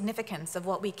 conveying the significance of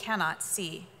what we cannot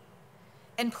see.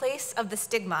 In place of the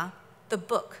stigma, the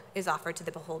book is offered to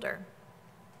the beholder.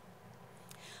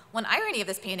 One irony of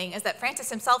this painting is that Francis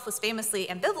himself was famously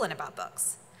ambivalent about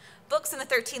books. Books in the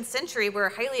 13th century were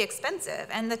highly expensive,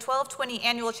 and the 1220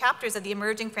 annual chapters of the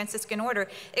emerging Franciscan order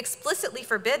explicitly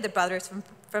forbid the brothers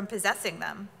from possessing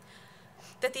them.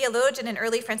 The theologian and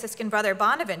early Franciscan brother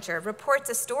Bonaventure reports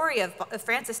a story of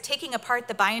Francis taking apart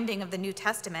the binding of the New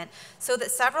Testament so that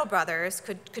several brothers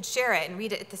could share it and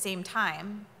read it at the same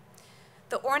time.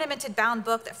 The ornamented bound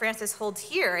book that Francis holds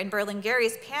here in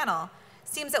Berlinghieri's panel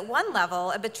seems at one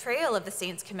level a betrayal of the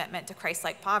saint's commitment to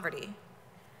Christ-like poverty.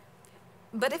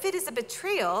 But if it is a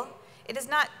betrayal, it is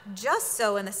not just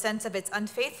so in the sense of its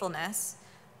unfaithfulness,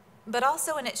 but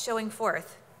also in its showing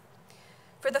forth.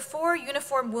 For the 4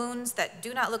 uniform wounds that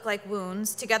do not look like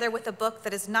wounds, together with a book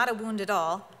that is not a wound at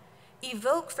all,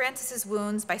 evoke Francis's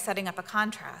wounds by setting up a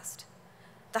contrast.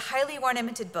 The highly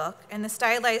ornamented book and the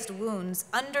stylized wounds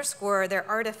underscore their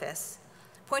artifice,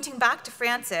 pointing back to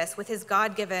Francis with his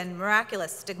God-given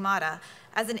miraculous stigmata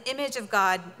as an image of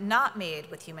God not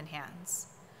made with human hands.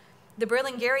 The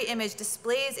Berlingeri image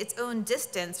displays its own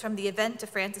distance from the event of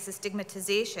Francis's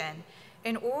stigmatization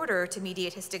in order to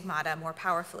mediate his stigmata more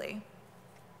powerfully.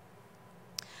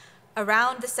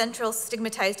 Around the central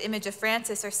stigmatized image of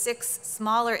Francis are 6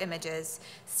 smaller images,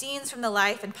 scenes from the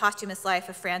life and posthumous life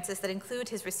of Francis that include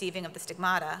his receiving of the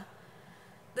stigmata.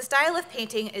 The style of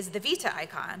painting is the Vita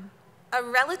icon, a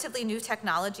relatively new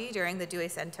technology during the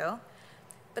Duecento,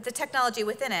 but the technology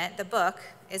within it, the book,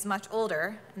 is much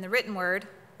older, and the written word,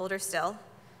 older still.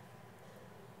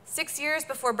 6 years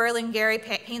before Berlingeri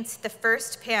paints the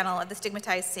first panel of the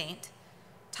stigmatized saint,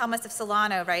 Thomas of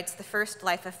Solano writes the first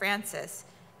life of Francis,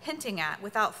 hinting at,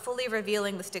 without fully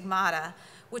revealing the stigmata,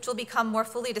 which will become more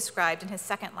fully described in his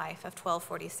second life of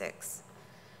 1246.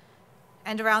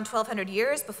 And around 1200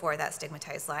 years before that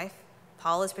stigmatized life,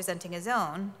 Paul is presenting his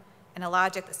own in a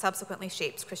logic that subsequently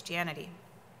shapes Christianity.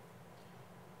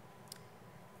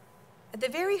 At the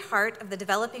very heart of the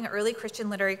developing early Christian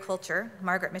literary culture,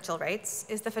 Margaret Mitchell writes,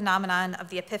 is the phenomenon of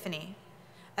the Epiphany,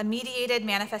 a mediated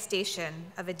manifestation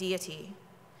of a deity.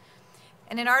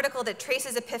 In an article that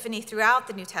traces Epiphany throughout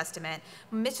the New Testament,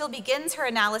 Mitchell begins her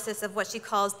analysis of what she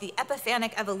calls the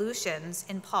epiphanic evolutions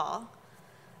in Paul.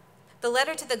 The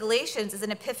letter to the Galatians is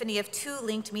an epiphany of 2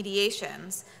 linked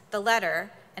mediations, the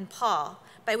letter and Paul,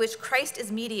 by which Christ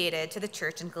is mediated to the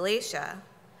church in Galatia.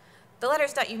 The letter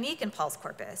is not unique in Paul's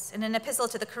corpus. In an epistle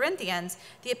to the Corinthians,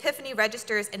 the epiphany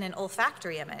registers in an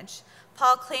olfactory image.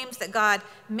 Paul claims that God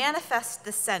manifests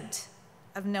the scent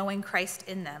of knowing Christ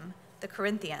in them, the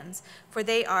Corinthians, for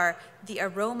they are the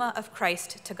aroma of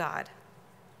Christ to God.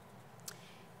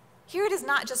 Here it is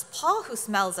not just Paul who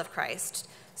smells of Christ,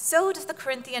 so does the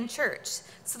Corinthian church,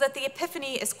 so that the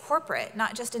epiphany is corporate,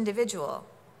 not just individual.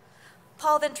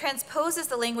 Paul then transposes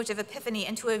the language of epiphany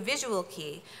into a visual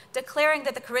key, declaring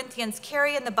that the Corinthians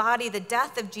carry in the body the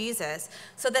death of Jesus,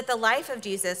 so that the life of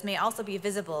Jesus may also be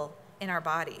visible in our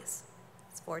bodies.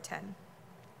 It's 4:10.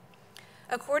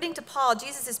 According to Paul,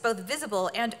 Jesus is both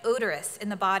visible and odorous in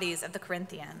the bodies of the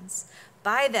Corinthians.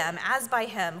 By them, as by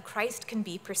him, Christ can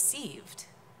be perceived.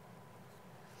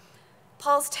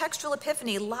 Paul's textual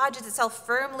epiphany lodges itself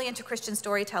firmly into Christian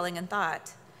storytelling and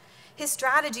thought. His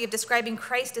strategy of describing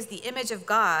Christ as the image of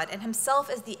God and himself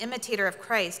as the imitator of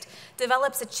Christ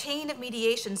develops a chain of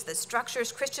mediations that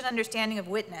structures Christian understanding of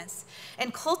witness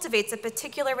and cultivates a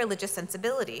particular religious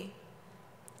sensibility.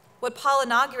 What Paul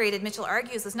inaugurated, Mitchell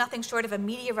argues, was nothing short of a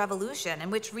media revolution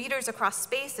in which readers across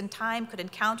space and time could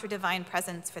encounter divine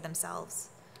presence for themselves.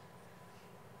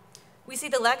 We see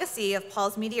the legacy of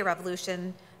Paul's media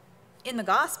revolution in the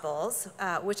Gospels,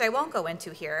 which I won't go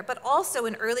into here, but also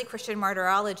in early Christian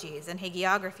martyrologies and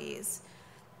hagiographies.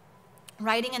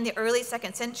 Writing in the early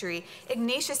 2nd century,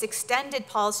 Ignatius extended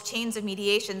Paul's chains of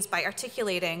mediations by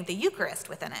articulating the Eucharist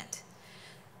within it.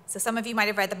 So some of you might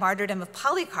have read the martyrdom of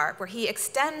Polycarp, where he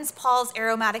extends Paul's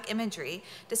aromatic imagery,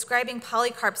 describing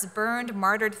Polycarp's burned,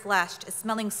 martyred flesh as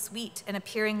smelling sweet and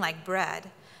appearing like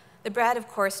bread. The bread, of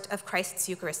course, of Christ's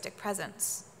Eucharistic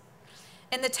presence.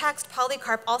 In the text,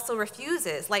 Polycarp also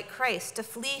refuses, like Christ, to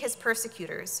flee his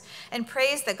persecutors and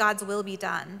prays that God's will be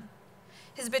done.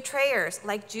 His betrayers,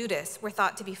 like Judas, were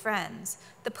thought to be friends.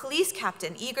 The police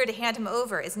captain, eager to hand him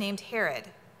over, is named Herod.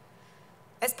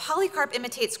 As Polycarp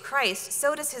imitates Christ,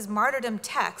 so does his martyrdom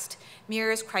text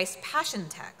mirrors Christ's passion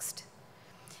text.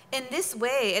 In this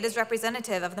way, it is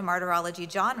representative of the martyrology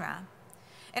genre.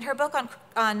 In her book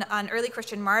on early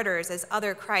Christian martyrs as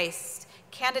other Christs,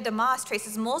 Candida Moss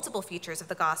traces multiple features of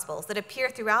the Gospels that appear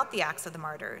throughout the Acts of the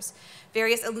Martyrs.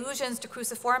 Various allusions to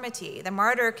cruciformity, the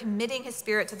martyr committing his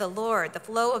spirit to the Lord, the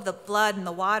flow of the blood and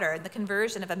the water, and the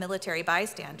conversion of a military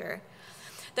bystander.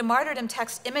 The martyrdom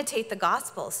texts imitate the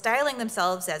Gospels, styling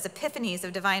themselves as epiphanies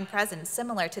of divine presence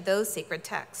similar to those sacred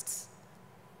texts.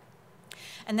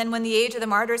 And then when the age of the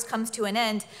martyrs comes to an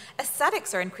end,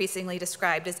 ascetics are increasingly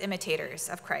described as imitators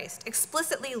of Christ,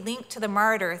 explicitly linked to the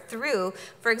martyr through,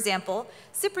 for example,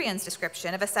 Cyprian's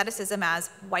description of asceticism as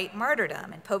white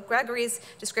martyrdom, and Pope Gregory's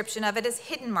description of it as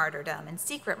hidden martyrdom and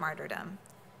secret martyrdom.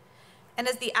 And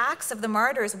as the acts of the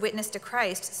martyrs witnessed to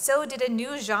Christ, so did a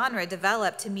new genre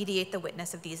develop to mediate the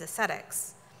witness of these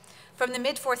ascetics. From the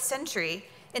mid-4th century,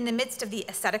 in the midst of the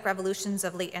ascetic revolutions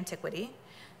of late antiquity,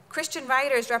 Christian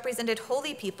writers represented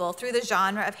holy people through the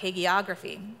genre of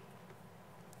hagiography.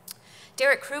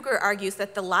 Derek Kruger argues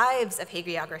that the lives of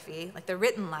hagiography, like the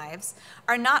written lives,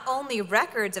 are not only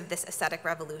records of this ascetic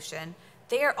revolution,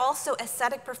 they are also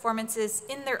ascetic performances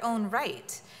in their own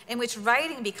right, in which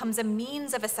writing becomes a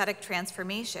means of ascetic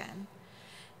transformation.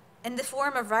 In the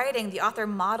form of writing, the author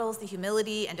models the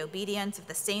humility and obedience of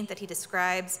the saint that he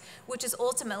describes, which is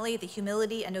ultimately the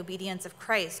humility and obedience of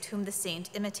Christ, whom the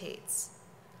saint imitates.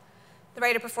 The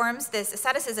writer performs this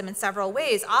asceticism in several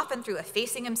ways, often through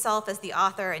effacing himself as the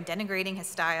author and denigrating his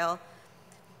style.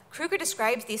 Kruger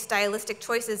describes these stylistic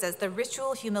choices as the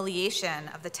ritual humiliation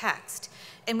of the text,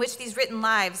 in which these written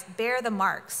lives bear the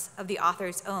marks of the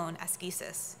author's own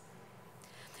ascesis.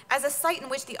 As a site in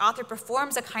which the author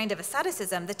performs a kind of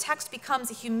asceticism, the text becomes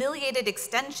a humiliated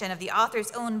extension of the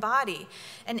author's own body,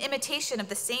 an imitation of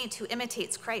the saint who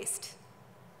imitates Christ.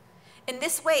 In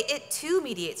this way, it too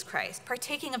mediates Christ,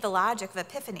 partaking of the logic of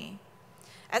Epiphany.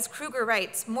 As Kruger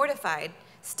writes, mortified,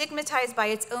 stigmatized by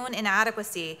its own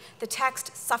inadequacy, the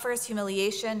text suffers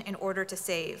humiliation in order to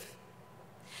save.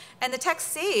 And the text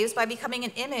saves by becoming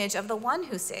an image of the one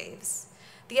who saves.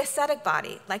 The ascetic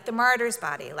body, like the martyr's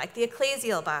body, like the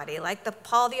ecclesial body, like the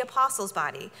Paul the Apostle's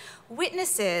body,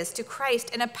 witnesses to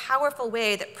Christ in a powerful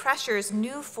way that pressures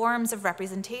new forms of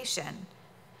representation.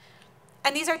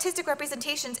 And these artistic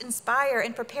representations inspire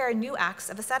and prepare new acts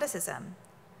of asceticism.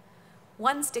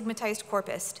 One stigmatized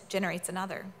corpus generates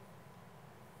another.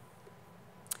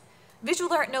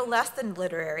 Visual art, no less than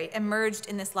literary, emerged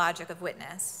in this logic of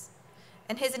witness.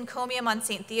 In his encomium on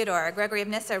St. Theodore, Gregory of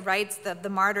Nyssa writes the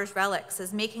martyr's relics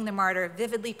as making the martyr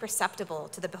vividly perceptible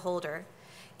to the beholder,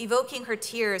 evoking her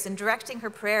tears and directing her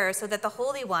prayers so that the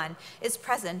Holy One is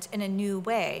present in a new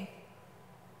way.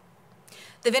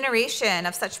 The veneration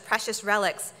of such precious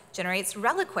relics generates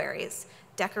reliquaries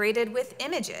decorated with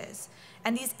images,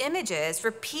 and these images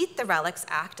repeat the relic's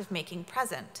act of making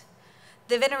present.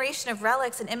 The veneration of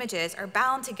relics and images are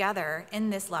bound together in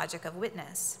this logic of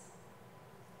witness.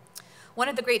 One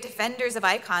of the great defenders of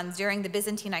icons during the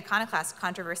Byzantine iconoclast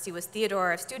controversy was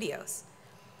Theodore of Studios,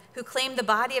 who claimed the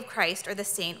body of Christ or the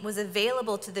saint was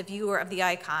available to the viewer of the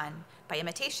icon by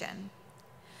imitation.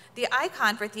 The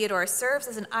icon for Theodore serves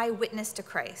as an eyewitness to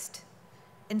Christ,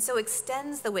 and so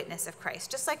extends the witness of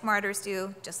Christ, just like martyrs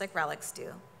do, just like relics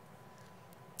do.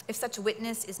 If such a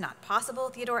witness is not possible,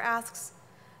 Theodore asks,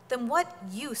 then what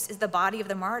use is the body of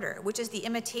the martyr, which is the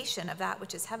imitation of that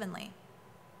which is heavenly?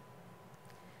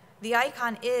 The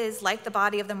icon is, like the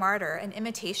body of the martyr, an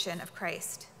imitation of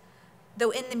Christ,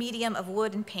 though in the medium of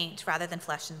wood and paint rather than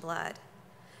flesh and blood.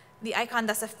 The icon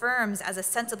thus affirms as a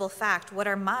sensible fact what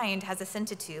our mind has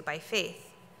assented to by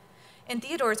faith. In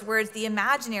Theodore's words, the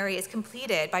imaginary is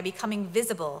completed by becoming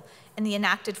visible in the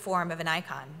enacted form of an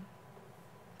icon.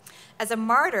 As a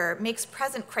martyr makes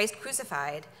present Christ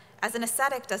crucified, as an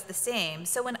ascetic does the same,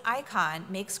 so an icon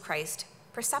makes Christ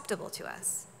perceptible to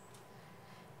us.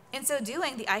 In so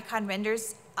doing, the icon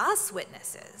renders us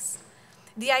witnesses.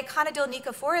 The Iconodule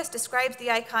Nicephorus describes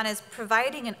the icon as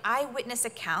providing an eyewitness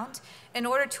account in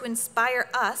order to inspire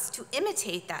us to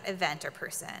imitate that event or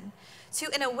person, to,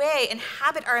 in a way,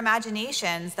 inhabit our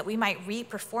imaginations that we might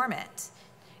re-perform it.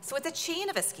 So it's a chain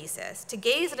of ascesis. To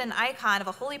gaze at an icon of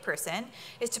a holy person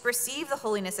is to perceive the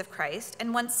holiness of Christ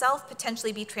and oneself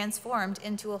potentially be transformed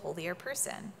into a holier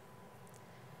person.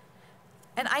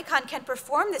 An icon can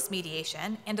perform this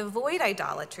mediation and avoid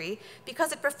idolatry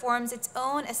because it performs its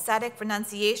own ascetic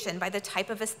renunciation by the type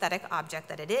of aesthetic object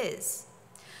that it is.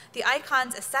 The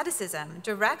icon's asceticism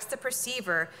directs the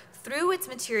perceiver through its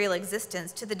material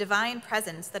existence to the divine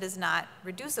presence that is not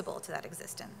reducible to that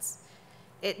existence.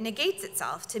 It negates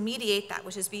itself to mediate that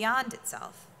which is beyond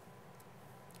itself.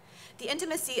 The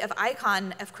intimacy of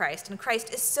icon of Christ and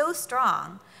Christ is so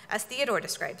strong, as Theodore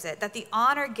describes it, that the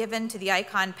honor given to the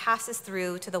icon passes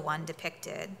through to the one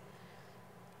depicted.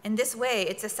 In this way,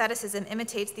 its asceticism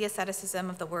imitates the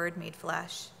asceticism of the Word made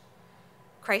flesh.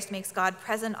 Christ makes God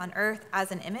present on earth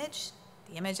as an image,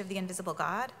 the image of the invisible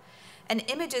God, and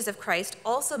images of Christ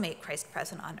also make Christ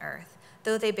present on earth,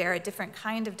 though they bear a different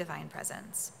kind of divine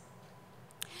presence.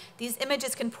 These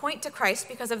images can point to Christ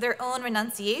because of their own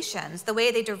renunciations, the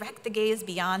way they direct the gaze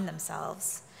beyond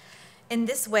themselves. In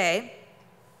this way,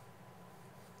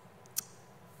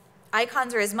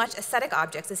 icons are as much ascetic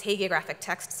objects as hagiographic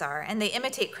texts are, and they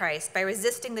imitate Christ by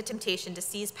resisting the temptation to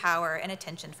seize power and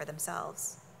attention for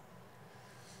themselves.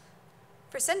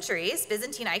 For centuries,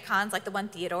 Byzantine icons like the one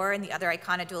Theodore and the other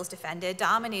iconodules defended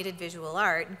dominated visual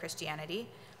art in Christianity,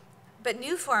 but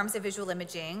new forms of visual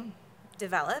imaging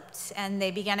developed, and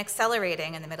they began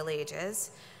accelerating in the Middle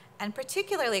Ages, and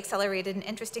particularly accelerated in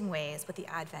interesting ways with the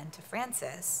advent of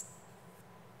Francis.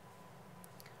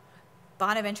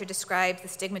 Bonaventure describes the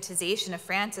stigmatization of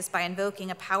Francis by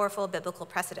invoking a powerful biblical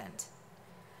precedent.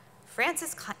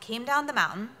 Francis came down the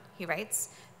mountain, he writes,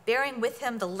 bearing with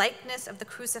him the likeness of the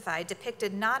crucified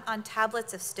depicted not on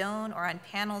tablets of stone or on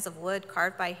panels of wood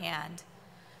carved by hand,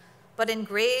 but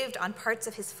engraved on parts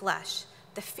of his flesh,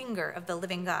 the finger of the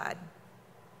living God.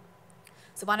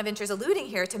 So Bonaventure is alluding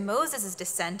here to Moses'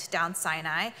 descent down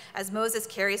Sinai as Moses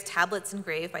carries tablets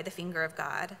engraved by the finger of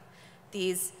God.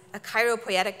 These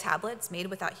chiropoietic tablets made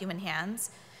without human hands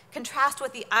contrast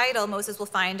with the idol Moses will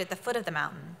find at the foot of the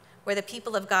mountain, where the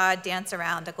people of God dance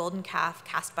around a golden calf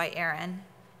cast by Aaron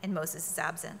in Moses'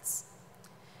 absence.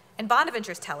 In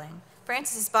Bonaventure's telling,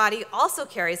 Francis' body also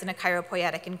carries an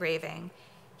chiropoietic engraving.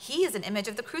 He is an image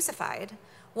of the crucified,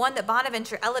 one that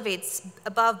Bonaventure elevates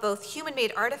above both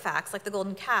human-made artifacts like the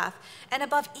golden calf and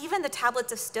above even the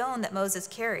tablets of stone that Moses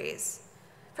carries.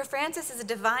 For Francis is a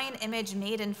divine image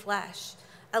made in flesh,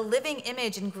 a living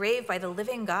image engraved by the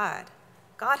living God.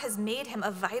 God has made him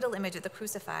a vital image of the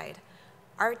crucified,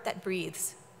 art that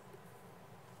breathes.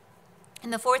 In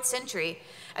the 4th century,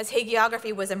 as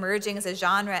hagiography was emerging as a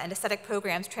genre and ascetic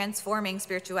programs transforming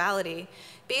spirituality,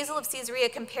 Basil of Caesarea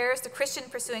compares the Christian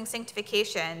pursuing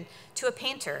sanctification to a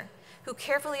painter who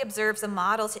carefully observes a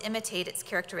model to imitate its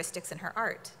characteristics in her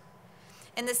art.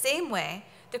 In the same way,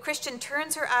 the Christian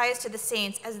turns her eyes to the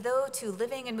saints as though to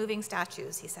living and moving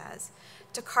statues, he says,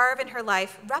 to carve in her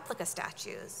life replica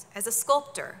statues, as a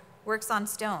sculptor works on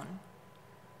stone.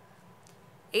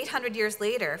 800 years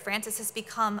later, Francis has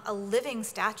become a living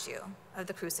statue of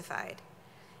the crucified.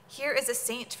 Here is a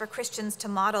saint for Christians to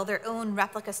model their own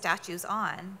replica statues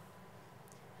on.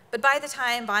 But by the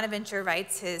time Bonaventure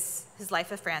writes his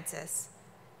life of Francis,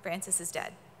 Francis is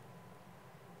dead.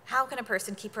 How can a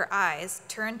person keep her eyes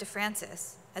turned to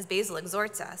Francis, as Basil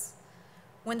exhorts us,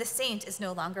 when the saint is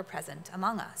no longer present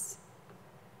among us?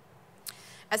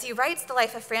 As he writes the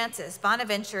life of Francis,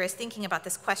 Bonaventure is thinking about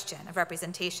this question of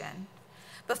representation.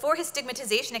 Before his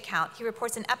stigmatization account, he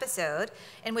reports an episode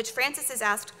in which Francis is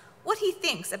asked what he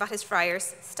thinks about his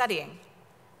friars studying.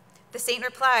 The saint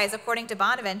replies, according to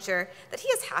Bonaventure, that he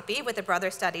is happy with the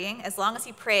brother studying as long as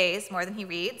he prays more than he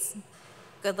reads.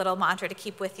 Good little mantra to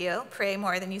keep with you, pray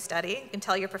more than you study. You can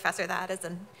tell your professor that as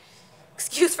an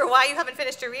excuse for why you haven't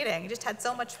finished your reading. You just had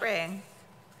so much praying.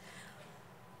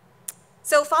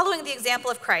 So following the example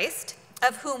of Christ,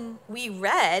 of whom we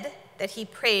read that he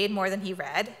prayed more than he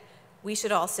read, we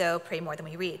should also pray more than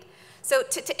we read. So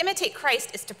to imitate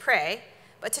Christ is to pray,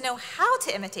 but to know how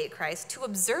to imitate Christ, to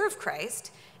observe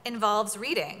Christ, involves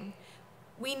reading.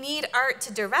 We need art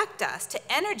to direct us, to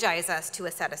energize us to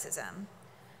asceticism.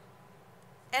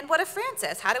 And what of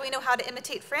Francis? How do we know how to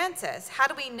imitate Francis? How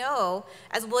do we know,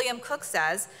 as William Cook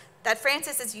says, that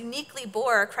Francis is uniquely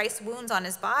bore Christ's wounds on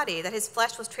his body, that his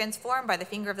flesh was transformed by the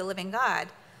finger of the living God?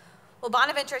 Well,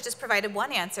 Bonaventure has just provided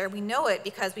one answer. We know it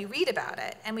because we read about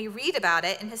it, and we read about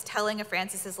it in his telling of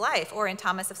Francis's life, or in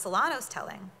Thomas of Solano's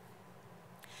telling.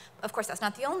 Of course, that's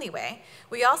not the only way.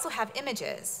 We also have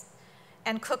images.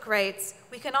 And Cook writes,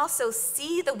 we can also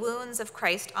see the wounds of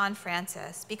Christ on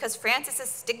Francis, because Francis's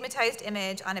stigmatized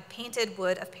image on a painted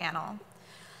panel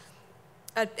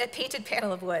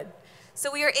of wood. So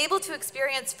we are able to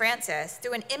experience Francis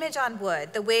through an image on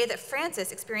wood, the way that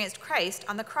Francis experienced Christ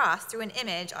on the cross through an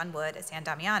image on wood at San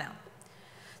Damiano.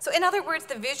 So in other words,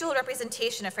 the visual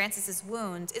representation of Francis's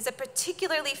wounds is a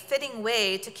particularly fitting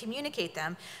way to communicate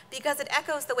them because it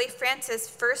echoes the way Francis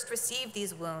first received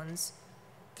these wounds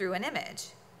through an image.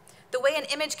 The way an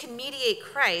image can mediate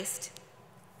Christ,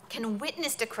 can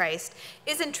witness to Christ,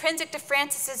 is intrinsic to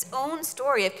Francis's own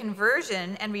story of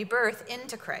conversion and rebirth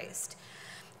into Christ.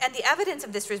 And the evidence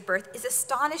of this rebirth is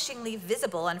astonishingly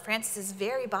visible on Francis's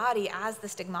very body as the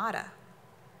stigmata.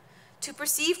 To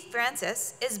perceive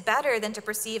Francis is better than to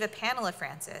perceive a panel of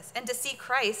Francis, and to see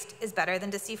Christ is better than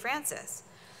to see Francis.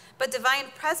 But divine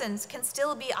presence can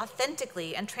still be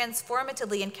authentically and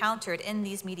transformatively encountered in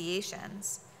these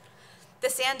mediations. The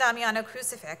San Damiano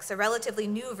crucifix, a relatively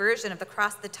new version of the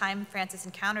cross at the time Francis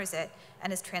encounters it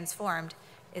and is transformed,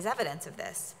 is evidence of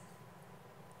this.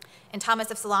 In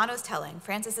Thomas of Solano's telling,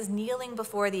 Francis is kneeling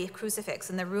before the crucifix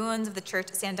in the ruins of the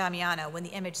church at San Damiano when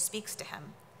the image speaks to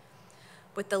him.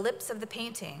 With the lips of the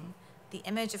painting, the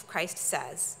image of Christ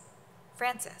says,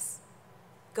 "Francis,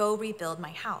 go rebuild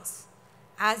my house.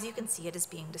 As you can see, it is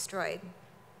being destroyed."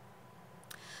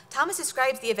 Thomas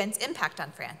describes the event's impact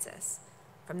on Francis.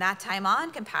 From that time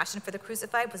on, compassion for the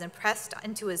crucified was impressed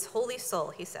into his holy soul,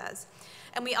 he says.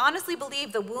 And we honestly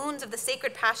believe the wounds of the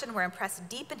sacred passion were impressed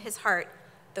deep in his heart,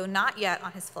 though not yet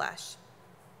on his flesh.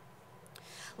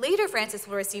 Later, Francis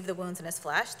will receive the wounds in his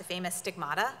flesh, the famous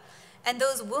stigmata, And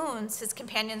those wounds, his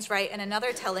companions write in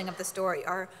another telling of the story,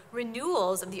 are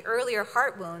renewals of the earlier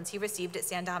heart wounds he received at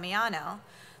San Damiano.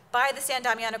 By the San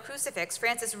Damiano crucifix,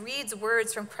 Francis reads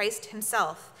words from Christ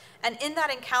himself, and in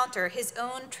that encounter, his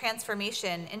own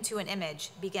transformation into an image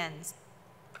begins.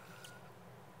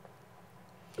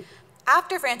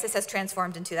 After Francis has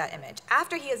transformed into that image,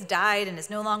 after he has died and is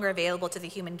no longer available to the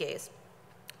human gaze,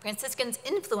 Franciscans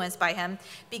influenced by him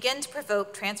begin to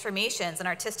provoke transformations and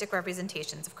artistic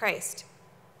representations of Christ.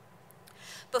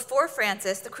 Before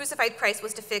Francis, the crucified Christ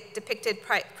was depicted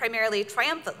primarily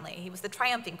triumphantly. He was the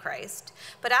triumphing Christ.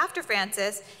 But after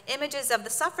Francis, images of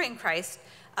the suffering Christ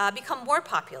become more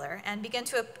popular and begin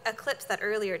to eclipse that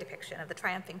earlier depiction of the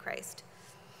triumphing Christ.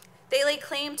 They lay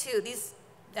claim to these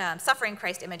suffering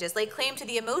Christ images, lay claim to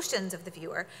the emotions of the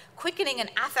viewer, quickening an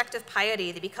affective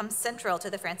piety that becomes central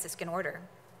to the Franciscan order.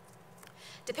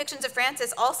 Depictions of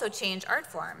Francis also change art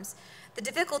forms. The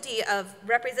difficulty of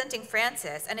representing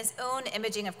Francis and his own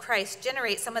imaging of Christ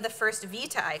generates some of the first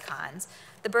Vita icons,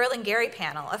 the Berlinghieri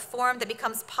panel, a form that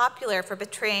becomes popular for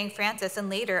portraying Francis and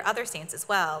later other saints as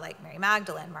well, like Mary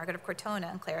Magdalene, Margaret of Cortona,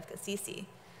 and Clare of Assisi.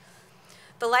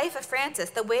 The life of Francis,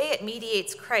 the way it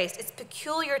mediates Christ, its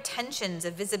peculiar tensions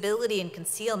of visibility and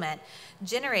concealment,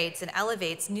 generates and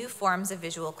elevates new forms of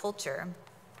visual culture.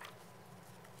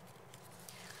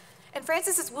 And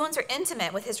Francis's wounds are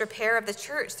intimate with his repair of the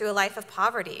church through a life of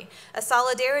poverty, a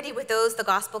solidarity with those the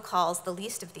gospel calls the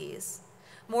least of these.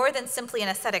 More than simply an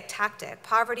ascetic tactic,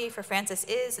 poverty for Francis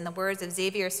is, in the words of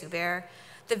Xavier Soubert,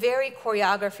 the very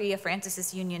choreography of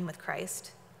Francis's union with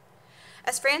Christ.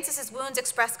 As Francis's wounds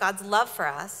express God's love for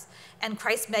us and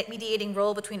Christ's mediating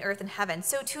role between earth and heaven,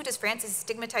 so too does Francis's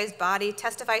stigmatized body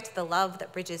testify to the love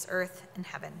that bridges earth and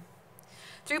heaven.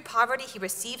 Through poverty, he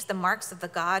receives the marks of the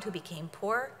God who became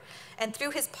poor, and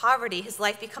through his poverty, his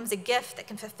life becomes a gift that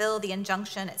can fulfill the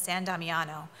injunction at San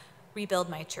Damiano, rebuild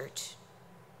my church.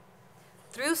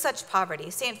 Through such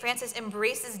poverty, St. Francis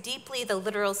embraces deeply the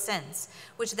literal sense,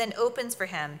 which then opens for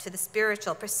him to the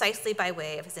spiritual precisely by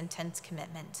way of his intense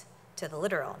commitment to the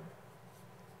literal.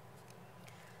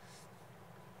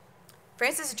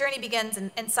 Francis' journey begins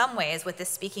in some ways with this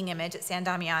speaking image at San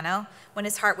Damiano, when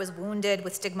his heart was wounded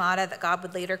with stigmata that God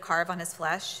would later carve on his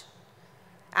flesh.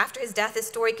 After his death, his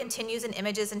story continues in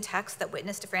images and texts that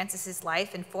witness to Francis'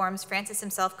 life in forms Francis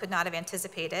himself could not have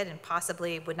anticipated and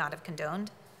possibly would not have condoned.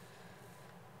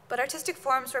 But artistic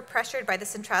forms were pressured by the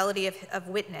centrality of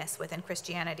witness within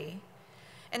Christianity.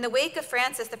 In the wake of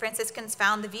Francis, the Franciscans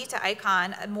found the Vita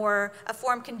icon a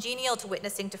form congenial to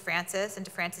witnessing to Francis and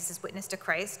to Francis's witness to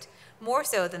Christ, more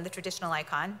so than the traditional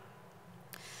icon.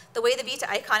 The way the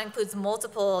Vita icon includes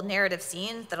multiple narrative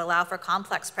scenes that allow for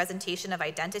complex presentation of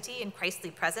identity and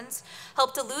Christly presence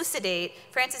helped elucidate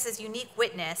Francis's unique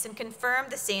witness and confirm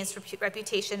the saint's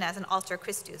reputation as an alter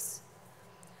Christus.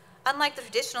 Unlike the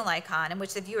traditional icon, in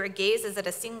which the viewer gazes at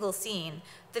a single scene,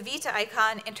 the Vita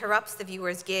icon interrupts the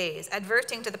viewer's gaze,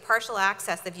 adverting to the partial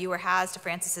access the viewer has to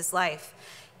Francis's life,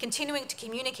 continuing to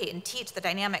communicate and teach the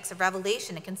dynamics of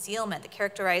revelation and concealment that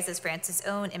characterizes Francis'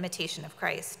 own imitation of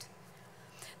Christ.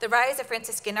 The rise of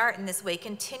Franciscan art in this way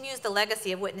continues the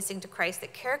legacy of witnessing to Christ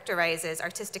that characterizes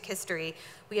artistic history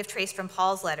we have traced from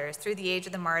Paul's letters through the age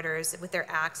of the martyrs with their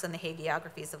acts and the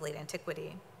hagiographies of late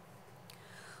antiquity.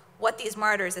 What these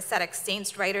martyrs, ascetics,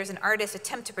 saints, writers, and artists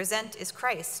attempt to present is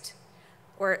Christ,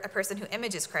 or a person who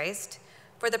images Christ,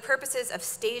 for the purposes of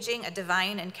staging a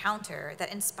divine encounter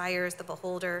that inspires the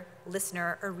beholder,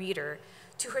 listener, or reader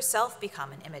to herself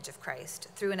become an image of Christ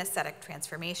through an ascetic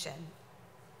transformation.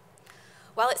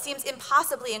 While it seems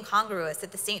impossibly incongruous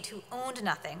that the saint who owned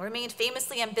nothing, remained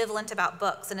famously ambivalent about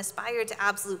books, and aspired to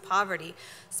absolute poverty,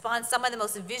 spawned some of the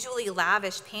most visually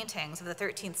lavish paintings of the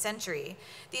 13th century,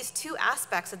 these two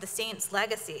aspects of the saint's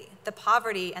legacy, the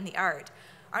poverty and the art,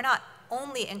 are not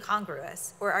only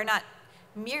incongruous, or are not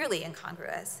merely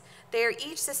incongruous. They are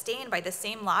each sustained by the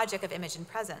same logic of image and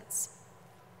presence.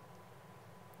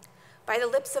 By the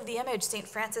lips of the image, St.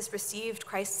 Francis received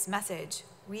Christ's message,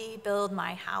 rebuild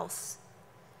my house.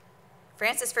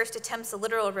 Francis first attempts a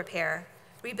literal repair,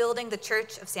 rebuilding the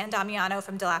church of San Damiano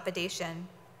from dilapidation.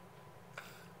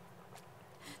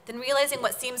 Then, realizing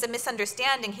what seems a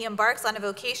misunderstanding, he embarks on a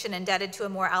vocation indebted to a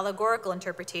more allegorical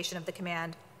interpretation of the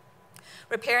command,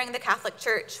 repairing the Catholic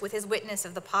Church with his witness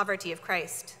of the poverty of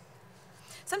Christ.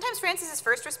 Sometimes Francis's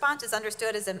first response is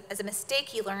understood as a mistake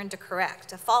he learned to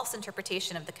correct, a false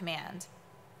interpretation of the command.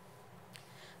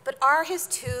 But are his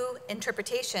two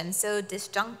interpretations so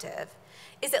disjunctive?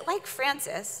 Is it like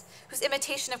Francis, whose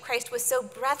imitation of Christ was so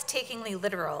breathtakingly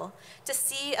literal, to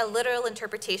see a literal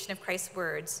interpretation of Christ's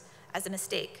words as a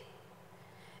mistake?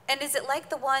 And is it like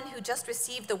the one who just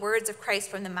received the words of Christ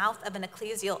from the mouth of an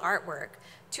ecclesial artwork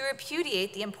to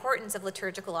repudiate the importance of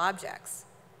liturgical objects?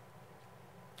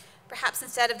 Perhaps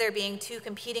instead of there being two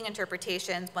competing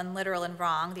interpretations, one literal and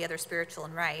wrong, the other spiritual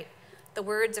and right, the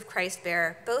words of Christ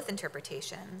bear both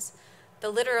interpretations, the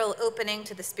literal opening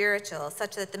to the spiritual,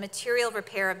 such that the material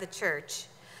repair of the church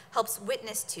helps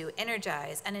witness to,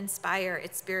 energize, and inspire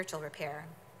its spiritual repair.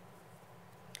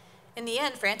 In the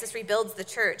end, Francis rebuilds the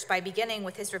church by beginning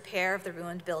with his repair of the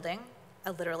ruined building,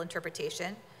 a literal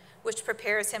interpretation, which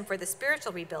prepares him for the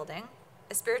spiritual rebuilding,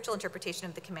 a spiritual interpretation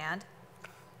of the command,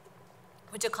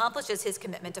 which accomplishes his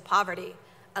commitment to poverty,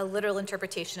 a literal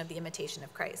interpretation of the imitation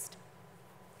of Christ.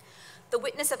 The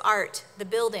witness of art, the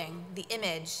building, the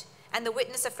image, and the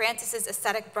witness of Francis's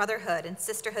ascetic brotherhood and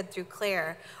sisterhood through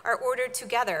Clare are ordered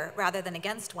together rather than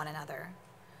against one another.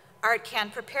 Art can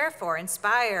prepare for,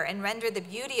 inspire, and render the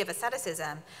beauty of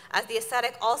asceticism, as the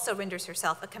ascetic also renders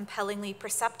herself a compellingly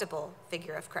perceptible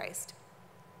figure of Christ.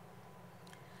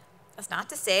 That's not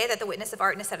to say that the witness of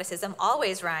art and asceticism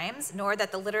always rhymes, nor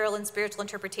that the literal and spiritual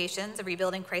interpretations of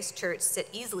rebuilding Christ's church sit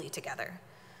easily together.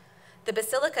 The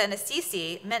Basilica in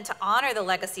Assisi, meant to honor the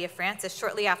legacy of Francis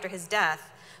shortly after his death,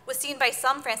 was seen by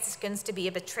some Franciscans to be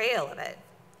a betrayal of it.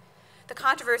 The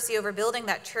controversy over building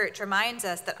that church reminds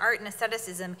us that art and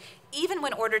asceticism, even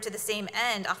when ordered to the same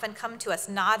end, often come to us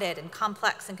knotted in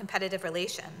complex and competitive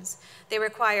relations. They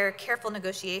require careful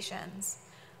negotiations.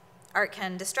 Art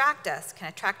can distract us, can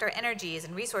attract our energies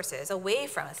and resources away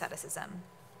from asceticism.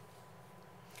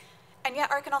 And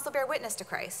yet art can also bear witness to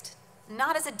Christ,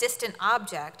 not as a distant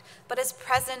object, but as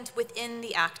present within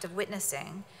the act of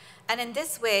witnessing. And in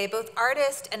this way, both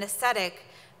artist and ascetic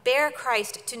bear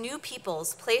Christ to new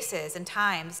peoples, places, and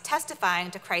times, testifying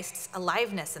to Christ's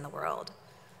aliveness in the world.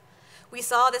 We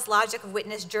saw this logic of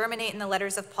witness germinate in the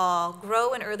letters of Paul,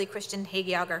 grow in early Christian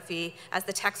hagiography as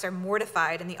the texts are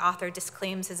mortified and the author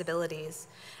disclaims his abilities,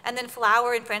 and then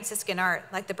flower in Franciscan art,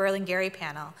 like the Berlingeri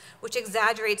panel, which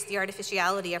exaggerates the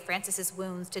artificiality of Francis's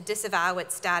wounds to disavow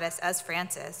its status as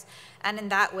Francis, and in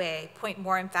that way point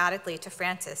more emphatically to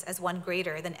Francis as one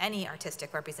greater than any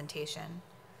artistic representation.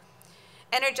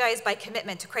 Energized by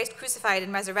commitment to Christ crucified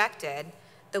and resurrected,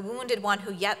 the wounded one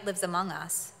who yet lives among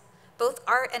us, both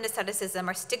art and asceticism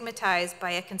are stigmatized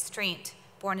by a constraint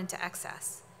born into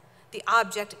excess. The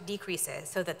object decreases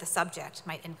so that the subject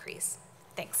might increase.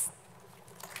 Thanks.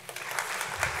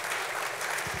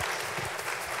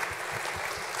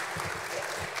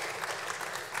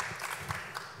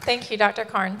 Thank you, Dr.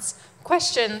 Carnes.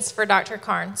 Questions for Dr.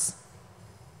 Carnes?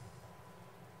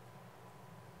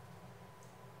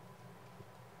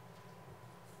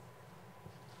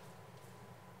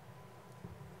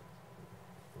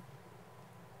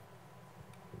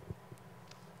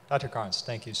 Dr. Carnes,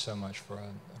 thank you so much for a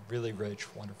really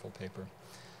rich, wonderful paper.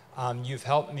 You've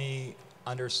helped me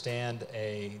understand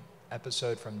an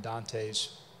episode from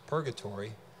Dante's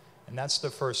Purgatory, and that's the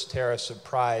first terrace of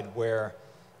pride where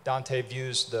Dante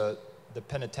views the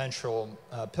penitential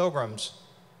pilgrims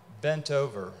bent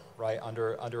over, right,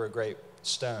 under a great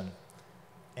stone.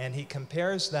 And he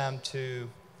compares them to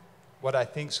what I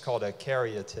think is called a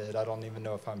caryatid. I don't even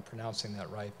know if I'm pronouncing that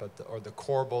right, but or the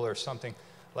corbel or something.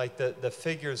 Like the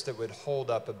figures that would hold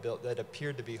up that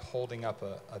appeared to be holding up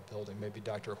a building. Maybe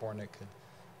Dr. Hornik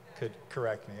could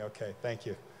correct me. Okay, thank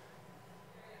you.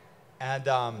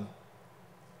 And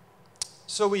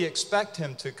so we expect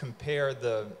him to compare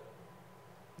the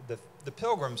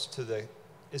pilgrims to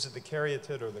is it the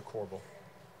caryatid or the corbel?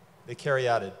 The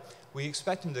caryatid. We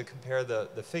expect him to compare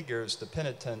the figures, the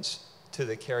penitents, to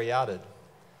the caryatid.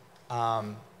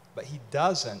 But he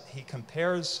doesn't. He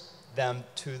compares them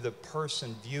to the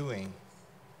person viewing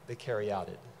the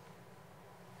caryatid.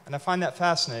 And I find that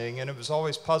fascinating, and it was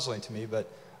always puzzling to me, but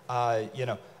you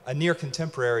know, a near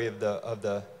contemporary of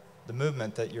the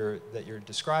movement that you're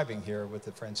describing here with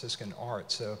the Franciscan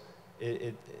art. So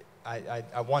I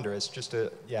wonder, it's just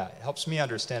it helps me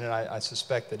understand it. I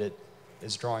suspect that it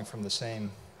is drawing from the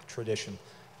same tradition.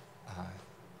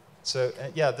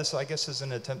 This I guess is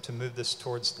an attempt to move this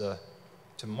towards to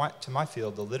my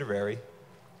field, the literary.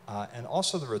 And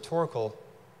also the rhetorical,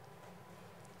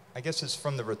 I guess it's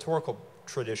from the rhetorical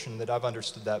tradition that I've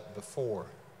understood that before.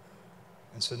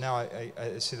 And so now I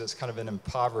see that's kind of an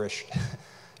impoverished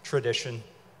tradition,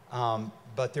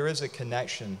 but there is a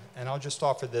connection. And I'll just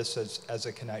offer this as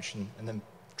a connection and then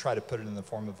try to put it in the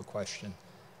form of a question.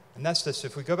 And that's this: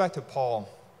 if we go back to Paul,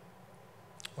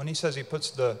 when he says he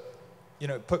puts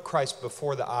put Christ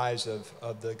before the eyes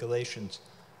of the Galatians,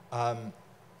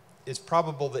 it's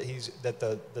probable that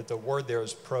the word there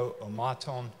is pro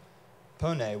omaton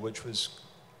pone, which was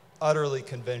utterly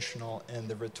conventional in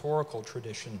the rhetorical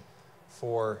tradition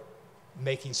for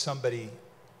making somebody,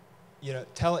 it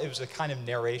was a kind of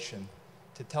narration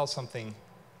to tell something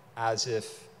as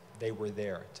if they were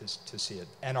there to see it.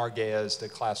 Enargeia is the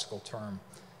classical term.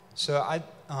 So I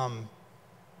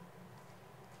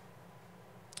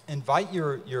invite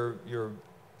your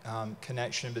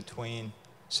connection between,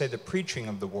 say, the preaching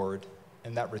of the word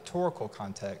in that rhetorical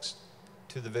context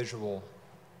to the visual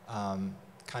kind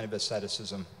of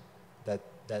asceticism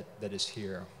that is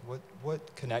here.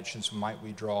 What connections might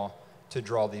we draw to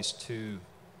draw these two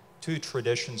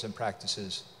traditions and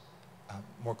practices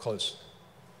more close?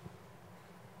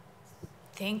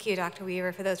 Thank you, Dr.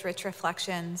 Weaver, for those rich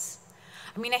reflections.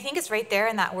 I mean, I think it's right there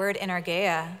in that word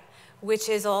enargeia, which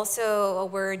is also a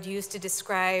word used to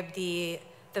describe the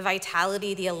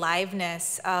vitality, the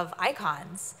aliveness of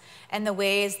icons and the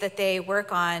ways that they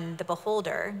work on the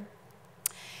beholder.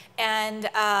 And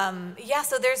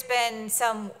so there's been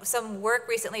some work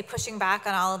recently pushing back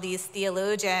on all of these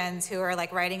theologians who are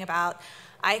like writing about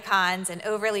icons and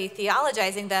overly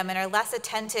theologizing them and are less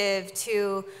attentive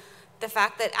to the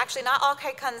fact that actually not all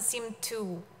icons seem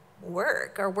to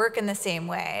work in the same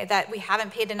way, that we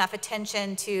haven't paid enough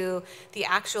attention to the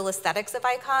actual aesthetics of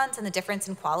icons and the difference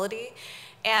in quality.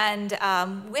 And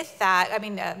with that, I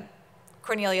mean,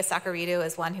 Cornelius Saccharidou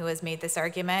is one who has made this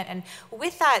argument. And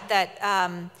with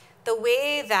that the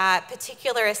way that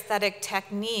particular aesthetic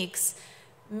techniques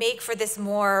make for this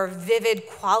more vivid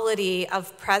quality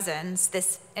of presence,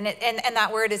 and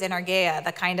that word is enargeia,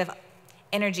 the kind of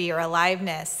energy or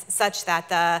aliveness, such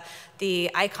that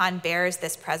the icon bears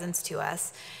this presence to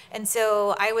us. And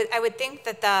so I would think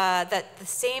that the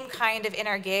same kind of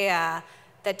enargeia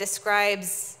that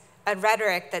describes a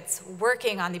rhetoric that's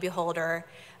working on the beholder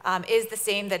is the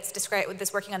same that's described with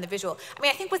this working on the visual. I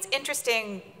mean, I think what's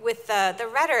interesting with the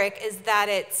rhetoric is that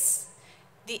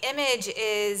the image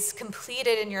is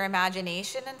completed in your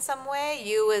imagination in some way.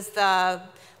 You as the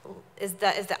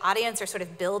audience are sort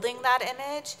of building that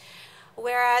image.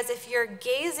 Whereas if you're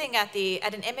gazing at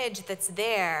an image that's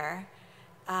there,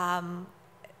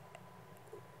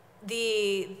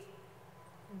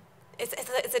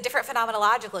 it's a different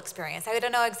phenomenological experience. I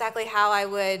don't know exactly how I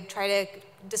would try to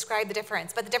describe the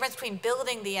difference, but the difference between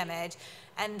building the image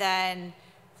and then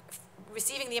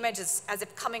receiving the image as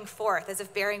if coming forth, as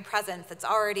if bearing presence that's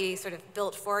already sort of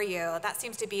built for you, that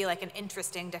seems to be like an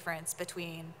interesting difference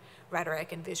between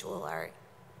rhetoric and visual art.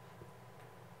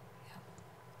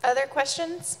 Other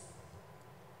questions?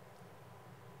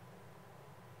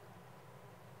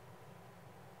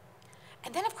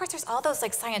 And then, of course, there's all those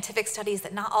like scientific studies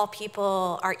that not all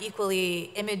people are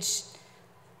equally image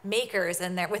makers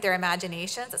with their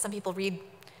imaginations, that some people read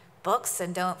books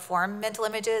and don't form mental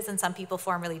images, and some people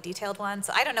form really detailed ones.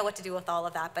 So I don't know what to do with all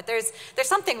of that, but there's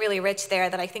something really rich there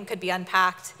that I think could be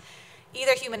unpacked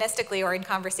either humanistically or in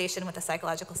conversation with the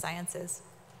psychological sciences.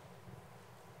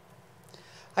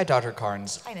 Hi, Dr.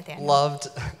 Carnes. Hi, Nathaniel.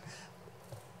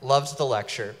 Loved the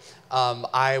lecture.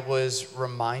 I was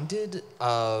reminded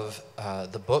of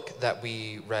the book that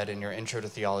we read in your Intro to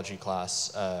Theology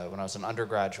class when I was an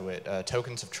undergraduate,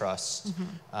 Tokens of Trust,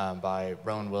 by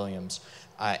Rowan Williams.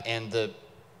 And the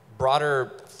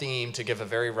broader theme, to give a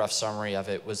very rough summary of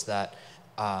it, was that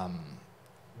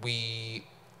we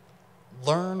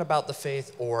learn about the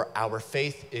faith, or our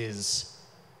faith is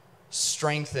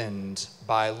strengthened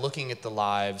by looking at the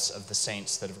lives of the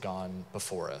saints that have gone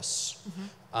before us.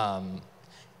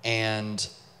 And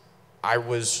I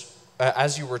was,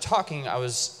 as you were talking, I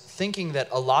was thinking that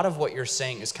a lot of what you're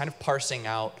saying is kind of parsing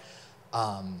out,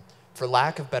 for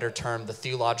lack of better term, the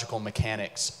theological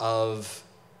mechanics of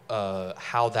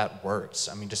how that works.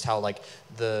 I mean, just how like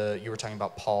you were talking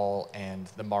about Paul and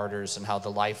the martyrs and how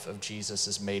the life of Jesus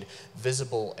is made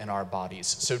visible in our bodies.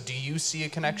 So do you see a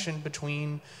connection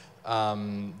between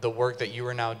the work that you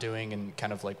are now doing and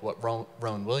kind of like what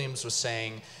Rowan Williams was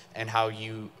saying, and how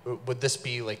would this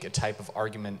be like a type of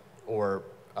argument, or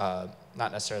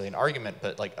not necessarily an argument,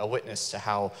 but like a witness to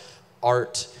how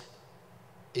art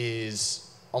is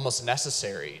almost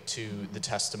necessary to the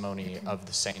testimony of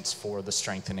the saints for the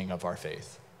strengthening of our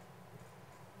faith?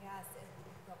 Yes.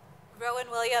 Rowan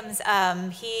Williams,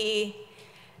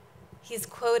 he's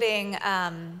quoting,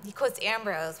 he quotes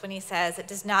Ambrose when he says, "It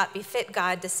does not befit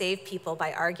God to save people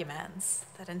by arguments,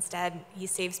 that instead he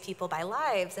saves people by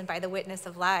lives and by the witness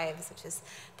of lives," which is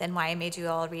then why I made you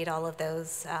all read all of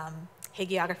those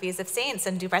hagiographies of saints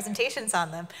and do presentations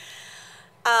on them.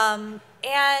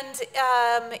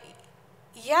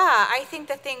 Yeah, I think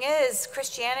the thing is,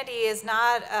 Christianity is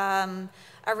not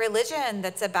a religion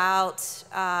that's about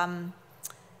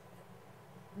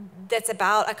that's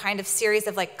about a kind of series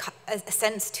of like a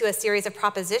sense to a series of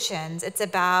propositions. It's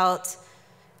about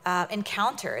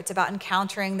encounter. It's about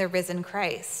encountering the risen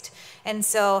Christ. And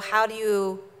so how do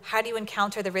you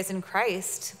encounter the risen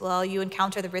Christ? Well, you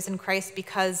encounter the risen Christ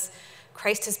because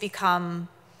Christ has become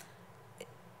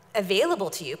available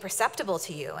to you, perceptible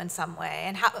to you in some way.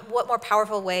 And what more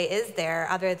powerful way is there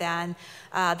other than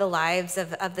the lives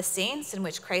of the saints, in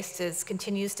which Christ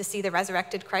continues to see the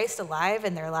resurrected Christ alive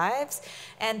in their lives,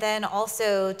 and then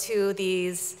also to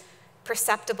these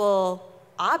perceptible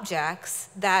objects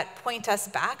that point us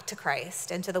back to Christ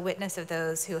and to the witness of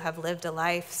those who have lived a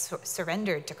life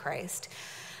surrendered to Christ.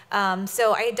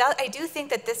 So I do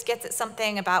think that this gets at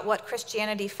something about what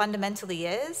Christianity fundamentally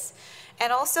is,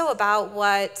 and also about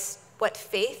what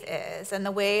faith is, and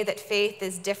the way that faith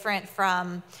is different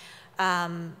from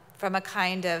a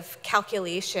kind of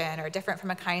calculation, or different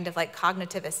from a kind of like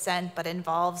cognitive assent, but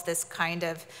involves this kind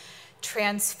of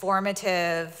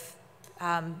transformative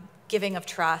giving of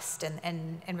trust,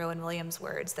 and in Rowan Williams'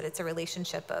 words, that it's a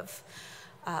relationship of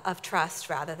trust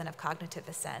rather than of cognitive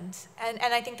assent.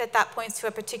 And I think that points to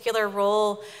a particular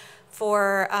role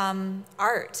for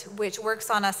art, which works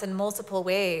on us in multiple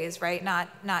ways, right?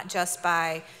 Not just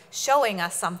by showing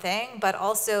us something, but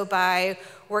also by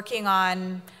working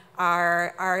on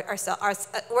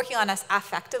working on us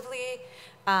affectively,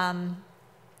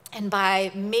 and by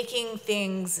making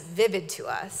things vivid to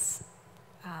us.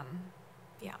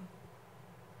 Yeah.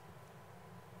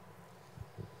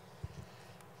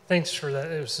 Thanks for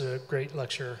that. It was a great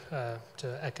lecture,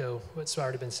 to echo what's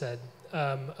already been said.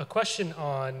 A question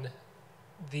on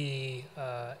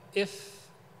if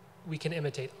we can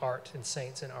imitate art and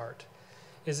saints in art,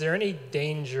 is there any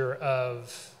danger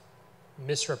of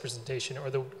misrepresentation or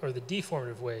the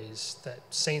deformative ways that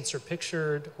saints are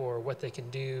pictured, or what they can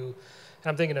do? And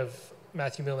I'm thinking of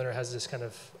Matthew Milner has this kind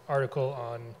of article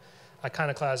on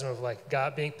iconoclasm of like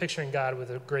God picturing God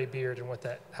with a gray beard, and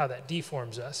how that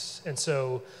deforms us. And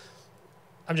so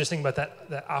I'm just thinking about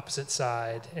that opposite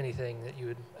side. Anything that you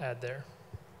would add there?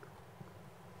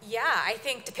 Yeah, I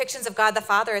think depictions of God the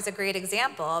Father is a great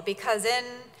example, because in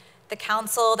the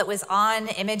council that was on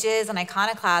images and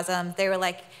iconoclasm, they were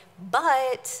like,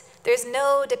 but there's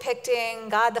no depicting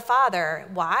God the Father.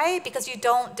 Why? Because you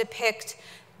don't depict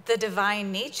the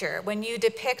divine nature. When you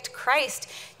depict Christ,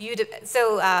 you depict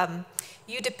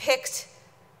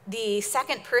the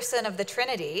second person of the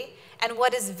Trinity, and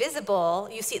what is visible,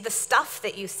 you see, the stuff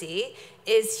that you see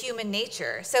is human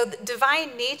nature. So the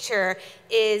divine nature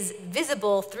is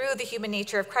visible through the human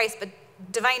nature of Christ, but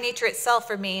divine nature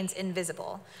itself remains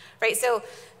invisible, right? So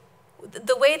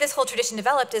the way this whole tradition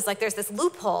developed is like there's this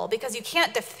loophole, because you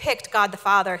can't depict God the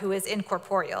Father, who is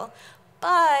incorporeal,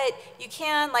 but you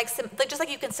can, just like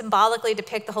you can symbolically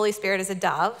depict the Holy Spirit as a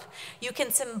dove, you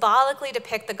can symbolically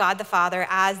depict the God the Father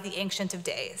as the Ancient of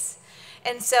Days.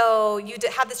 And so you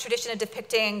have this tradition of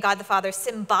depicting God the Father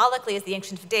symbolically as the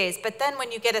Ancient of Days. But then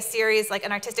when you get a series, like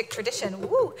an artistic tradition,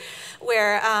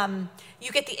 where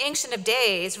you get the Ancient of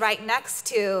Days right next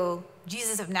to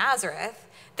Jesus of Nazareth,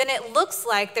 then it looks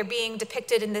like they're being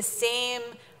depicted in the same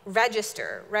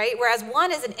register, right? Whereas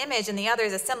one is an image and the other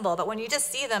is a symbol, but when you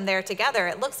just see them there together,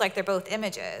 it looks like they're both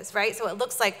images, right? So it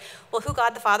looks like, well, who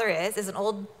God the Father is an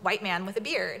old white man with a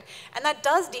beard. And that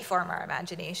does deform our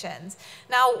imaginations.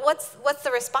 Now, what's the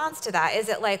response to that? Is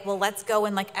it like, well, let's go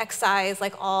and like excise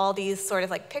like all these sort of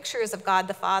like pictures of God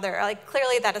the Father? Like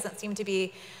clearly that doesn't seem to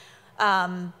be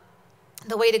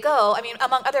the way to go. I mean,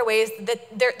 among other ways,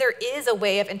 that there is a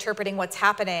way of interpreting what's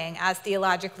happening as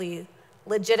theologically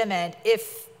legitimate,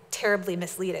 if terribly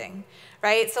misleading,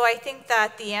 right? So I think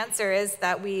that the answer is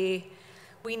that we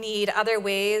need other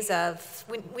ways of,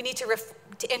 we need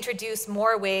to introduce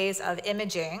more ways of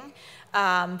imaging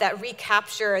that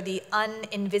recapture the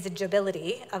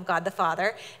uninvisibility of God the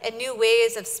Father, and new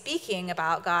ways of speaking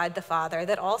about God the Father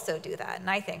that also do that. And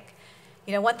I think,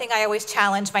 one thing I always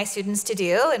challenge my students to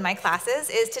do in my classes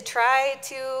is to try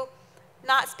to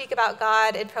not speak about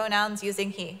God in pronouns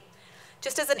using he,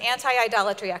 just as an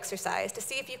anti-idolatry exercise to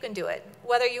see if you can do it.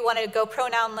 Whether you want to go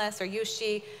pronounless or use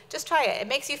she, just try it. It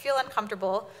makes you feel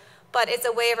uncomfortable, but it's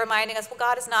a way of reminding us, well,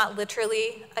 God is not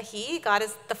literally a he.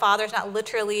 The Father is not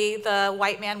literally the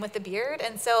white man with the beard.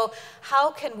 And so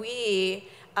how can we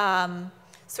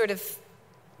sort of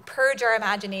purge our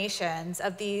imaginations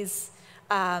of these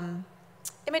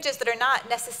images that are not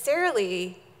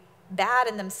necessarily bad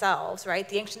in themselves, right?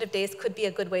 The Ancient of Days could be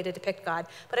a good way to depict God,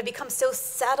 but have become so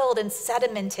settled and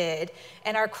sedimented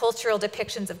in our cultural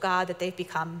depictions of God that they've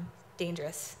become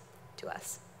dangerous to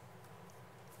us.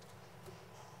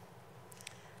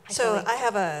 So I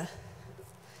have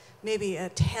maybe a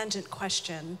tangent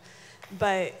question,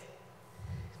 but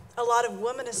a lot of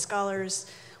womanist scholars,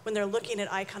 when they're looking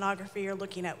at iconography or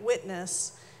looking at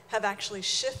witness, have actually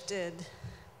shifted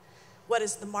what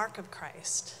is the mark of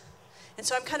Christ. And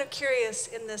so I'm kind of curious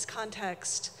in this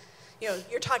context, you know,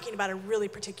 you're talking about a really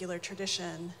particular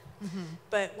tradition,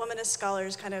 but womanist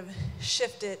scholars kind of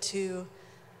shift it to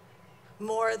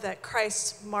more that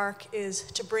Christ's mark is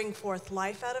to bring forth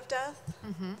life out of death.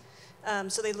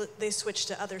 So they switch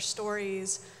to other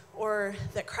stories, or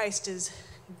that Christ is,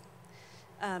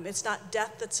 it's not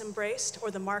death that's embraced or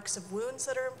the marks of wounds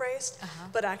that are embraced,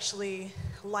 but actually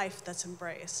life that's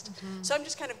embraced. So I'm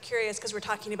just kind of curious, because we're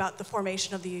talking about the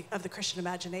formation of the Christian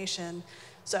imagination.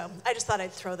 So I just thought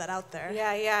I'd throw that out there.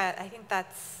 Yeah, I think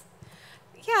that's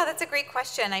a great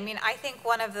question. I mean, I think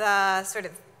one of the sort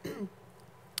of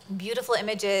beautiful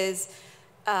images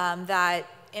that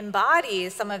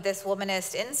embodies some of this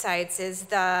womanist insights is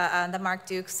the Mark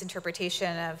Duke's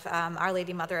interpretation of Our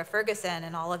Lady Mother of Ferguson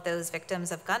and all of those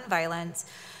victims of gun violence.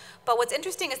 But what's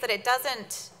interesting is that it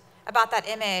doesn't, about that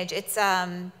image, it's,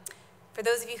 for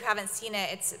those of you who haven't seen it,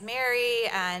 it's Mary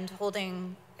and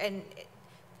holding, and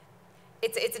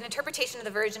it's an interpretation of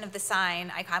the Virgin of the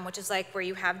Sign icon, which is like where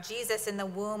you have Jesus in the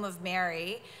womb of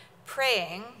Mary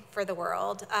praying for the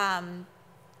world.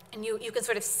 And you can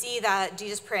sort of see that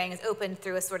Jesus praying is opened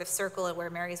through a sort of circle of where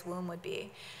Mary's womb would be.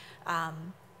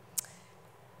 And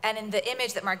in the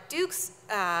image that Mark Dukes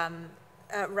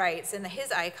writes in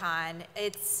his icon,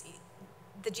 it's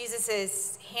the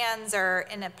Jesus's hands are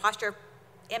in a posture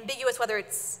ambiguous, whether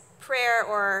it's prayer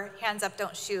or hands up,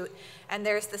 don't shoot. And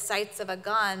there's the sights of a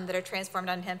gun that are transformed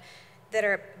on him,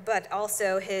 but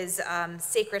also his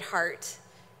sacred heart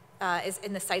is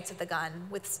in the sights of the gun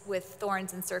with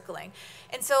thorns encircling.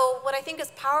 And so what I think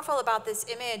is powerful about this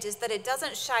image is that it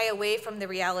doesn't shy away from the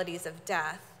realities of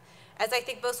death. As I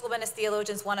think most womanist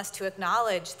theologians want us to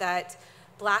acknowledge that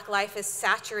Black life is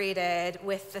saturated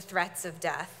with the threats of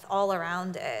death all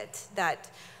around it, that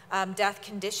death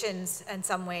conditions in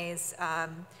some ways,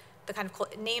 the kind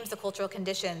of names the cultural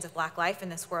conditions of Black life in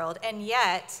this world. And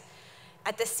yet,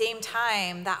 at the same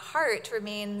time, that heart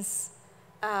remains,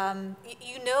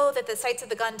 you know that the sights of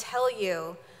the gun tell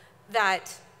you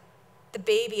that the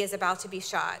baby is about to be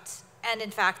shot, and in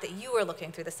fact that you are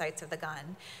looking through the sights of the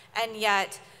gun. And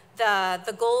yet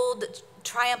the gold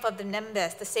triumph of the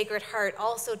nimbus, the Sacred Heart,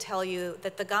 also tell you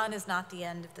that the gun is not the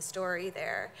end of the story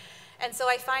there. And so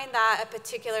I find that a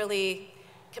particularly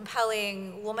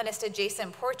compelling womanist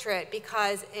adjacent portrait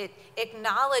because it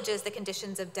acknowledges the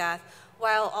conditions of death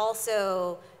while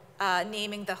also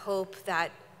naming the hope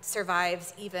that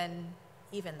survives even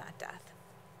that death.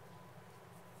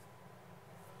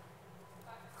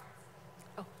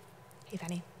 Oh, hey,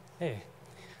 Penny. Hey,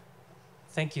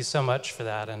 thank you so much for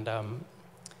that and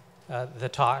the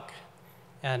talk.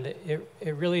 And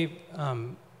it really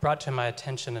brought to my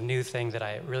attention a new thing that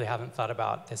I really haven't thought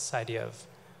about, this idea of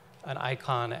an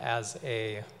icon as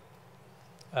a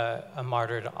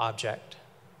martyred object,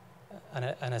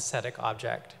 an ascetic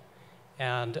object.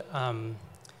 And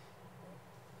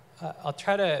I'll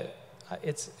try to,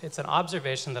 it's an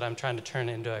observation that I'm trying to turn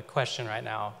into a question right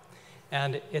now.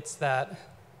 And it's that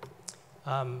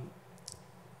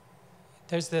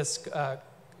there's this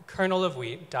kernel of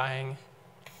wheat dying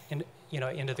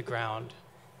into the ground.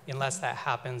 Unless that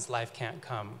happens, life can't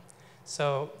come.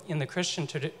 So in the Christian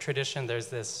tradition, there's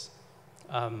this,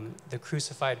 the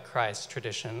crucified Christ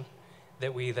tradition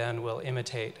that we then will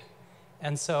imitate.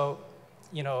 And so,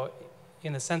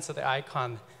 in the sense of the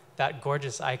icon, that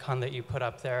gorgeous icon that you put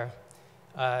up there,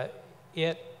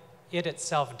 it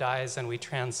itself dies and we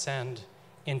transcend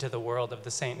into the world of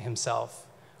the saint himself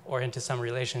or into some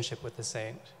relationship with the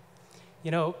saint.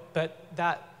 But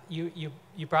that, you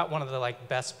brought one of the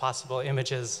best possible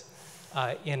images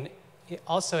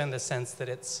also in the sense that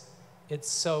it's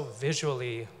so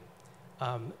visually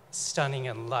stunning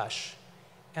and lush.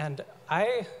 And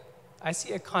I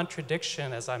see a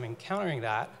contradiction as I'm encountering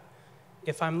that.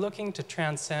 If I'm looking to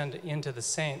transcend into the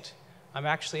saint, I'm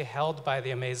actually held by the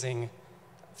amazing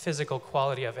physical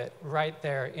quality of it right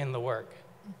there in the work,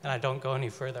 and I don't go any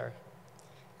further.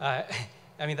 I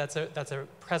mean, that's a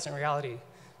present reality.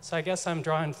 So I guess I'm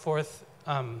drawing forth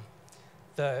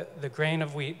the grain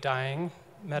of wheat dying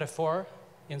metaphor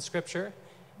in Scripture,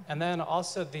 and then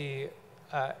also the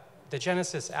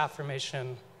Genesis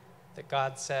affirmation that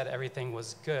God said everything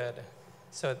was good,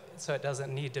 so it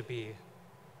doesn't need to be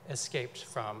escaped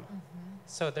from.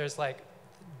 So there's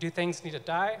do things need to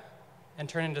die and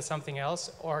turn into something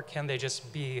else, or can they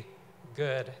just be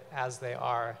good as they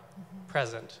are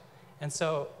present? And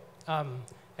so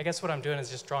I guess what I'm doing is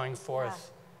just drawing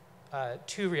forth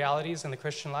two realities in the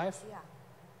Christian life,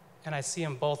 and I see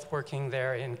them both working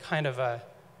there in kind of a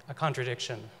a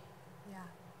contradiction.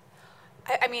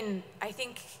 Yeah. I mean, I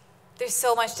think there's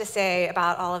so much to say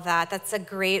about all of that. That's a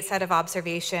great set of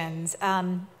observations.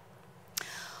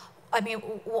 I mean,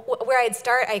 where I'd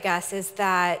start, I guess, is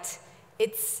that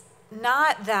it's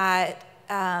not that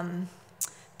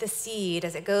the seed,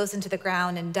 as it goes into the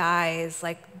ground and dies,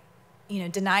 like,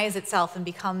 denies itself and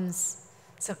becomes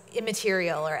some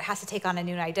immaterial, or it has to take on a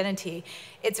new identity.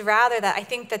 It's rather that I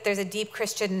think that there's a deep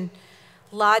Christian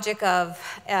logic of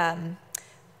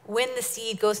when the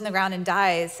seed goes in the ground and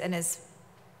dies and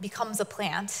becomes a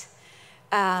plant,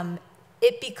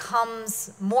 it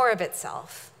becomes more of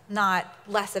itself, not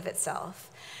less of itself.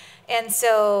 And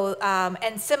so,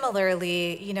 and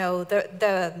similarly,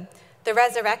 the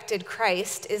resurrected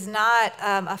Christ is not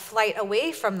a flight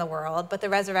away from the world, but the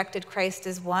resurrected Christ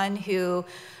is one who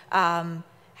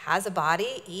has a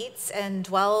body, eats, and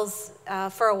dwells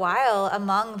for a while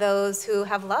among those who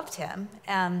have loved him.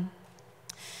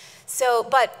 So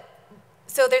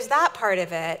there's that part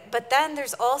of it, but then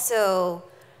there's also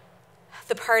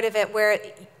the part of it where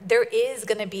there is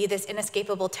going to be this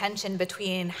inescapable tension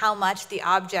between how much the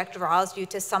object draws you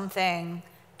to something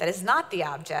that is not the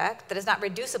object, that is not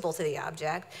reducible to the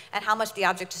object, and how much the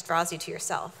object just draws you to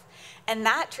yourself. And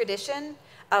that tradition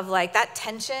of that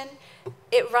tension,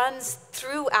 it runs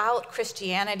throughout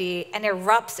Christianity and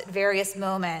erupts at various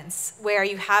moments where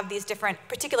you have these different,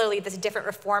 particularly these different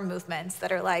reform movements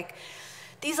that are like,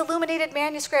 these illuminated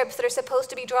manuscripts that are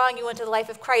supposed to be drawing you into the life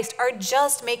of Christ are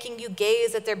just making you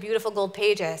gaze at their beautiful gold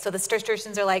pages. So the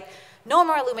Cistercians are like, no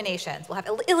more illuminations. We'll have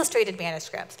illustrated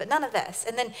manuscripts, but none of this.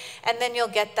 And then you'll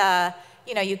get the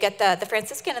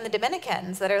Franciscan and the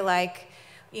Dominicans that are like,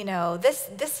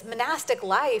 this monastic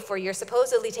life where you're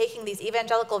supposedly taking these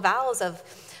evangelical vows of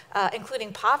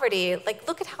including poverty, like,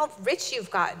 look at how rich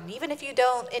you've gotten. Even if you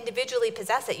don't individually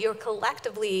possess it, you're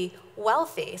collectively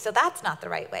wealthy. So that's not the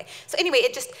right way. So anyway,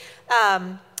 it just,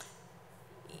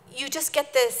 you just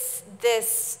get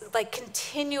this like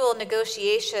continual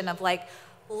negotiation of like,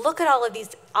 look at all of these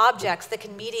objects that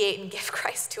can mediate and give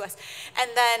Christ to us. And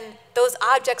then those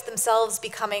objects themselves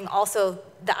becoming also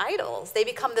the idols. They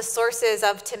become the sources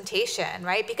of temptation,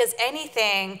 right? Because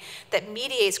anything that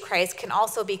mediates Christ can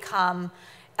also become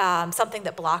something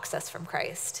that blocks us from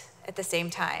Christ at the same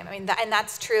time. I mean, and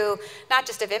that's true not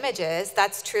just of images,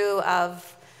 that's true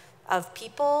of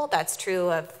people, that's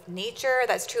true of nature,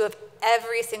 that's true of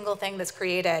every single thing that's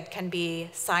created can be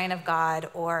sign of God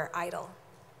or idol.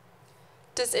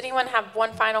 Does anyone have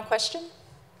one final question?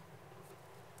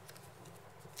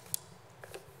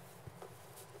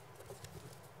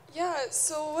 Yeah,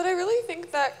 so what I really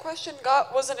think that question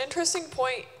got was an interesting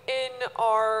point in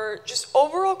our just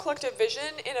overall collective vision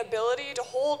and ability to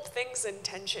hold things in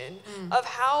tension of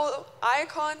how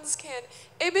icons can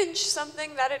image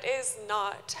something that it is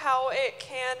not, how it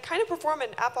can kind of perform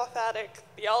an apophatic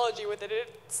theology with it.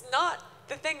 It's not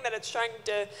the thing that it's trying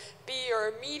to be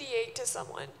or mediate to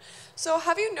someone. So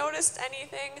have you noticed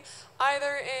anything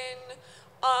either in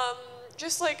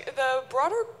just like the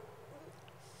broader,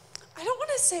 I don't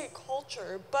want to say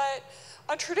culture, but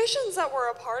traditions that we're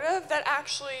a part of that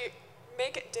actually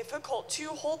make it difficult to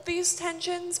hold these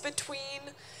tensions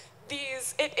between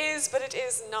these, it is, but it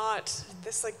is not,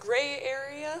 this like gray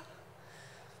area?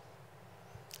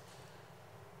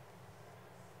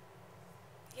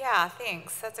 Yeah,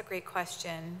 thanks. That's a great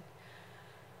question.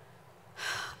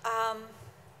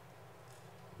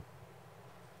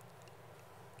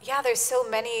 Yeah, there's so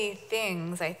many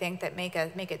things, I think, that make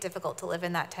it difficult to live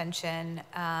in that tension.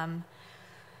 And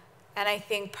I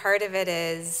think part of it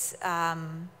is,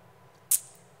 part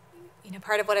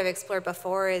of what I've explored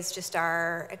before is just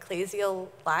our ecclesial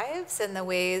lives and the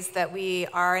ways that we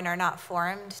are and are not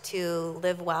formed to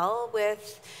live well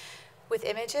with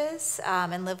images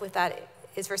and live with that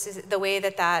is versus the way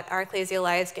that our ecclesial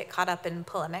lives get caught up in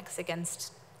polemics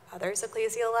against others'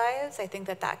 ecclesial lives. I think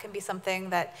that can be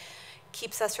something that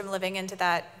keeps us from living into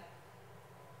the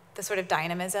sort of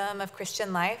dynamism of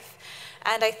Christian life.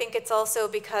 And I think it's also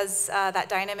because that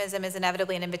dynamism is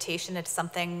inevitably an invitation into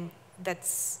something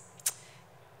that's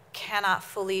cannot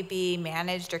fully be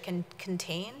managed or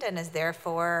contained and is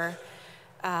therefore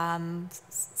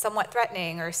somewhat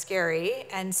threatening or scary.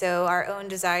 And so our own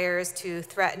desires to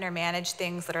threaten or manage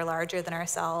things that are larger than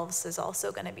ourselves is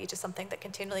also going to be just something that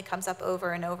continually comes up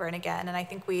over and over and again. And I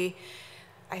think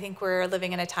we're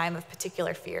living in a time of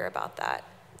particular fear about that.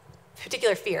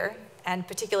 Particular fear, and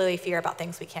particularly fear about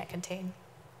things we can't contain.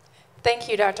 Thank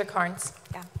you, Dr. Carnes.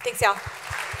 Yeah, thanks, y'all.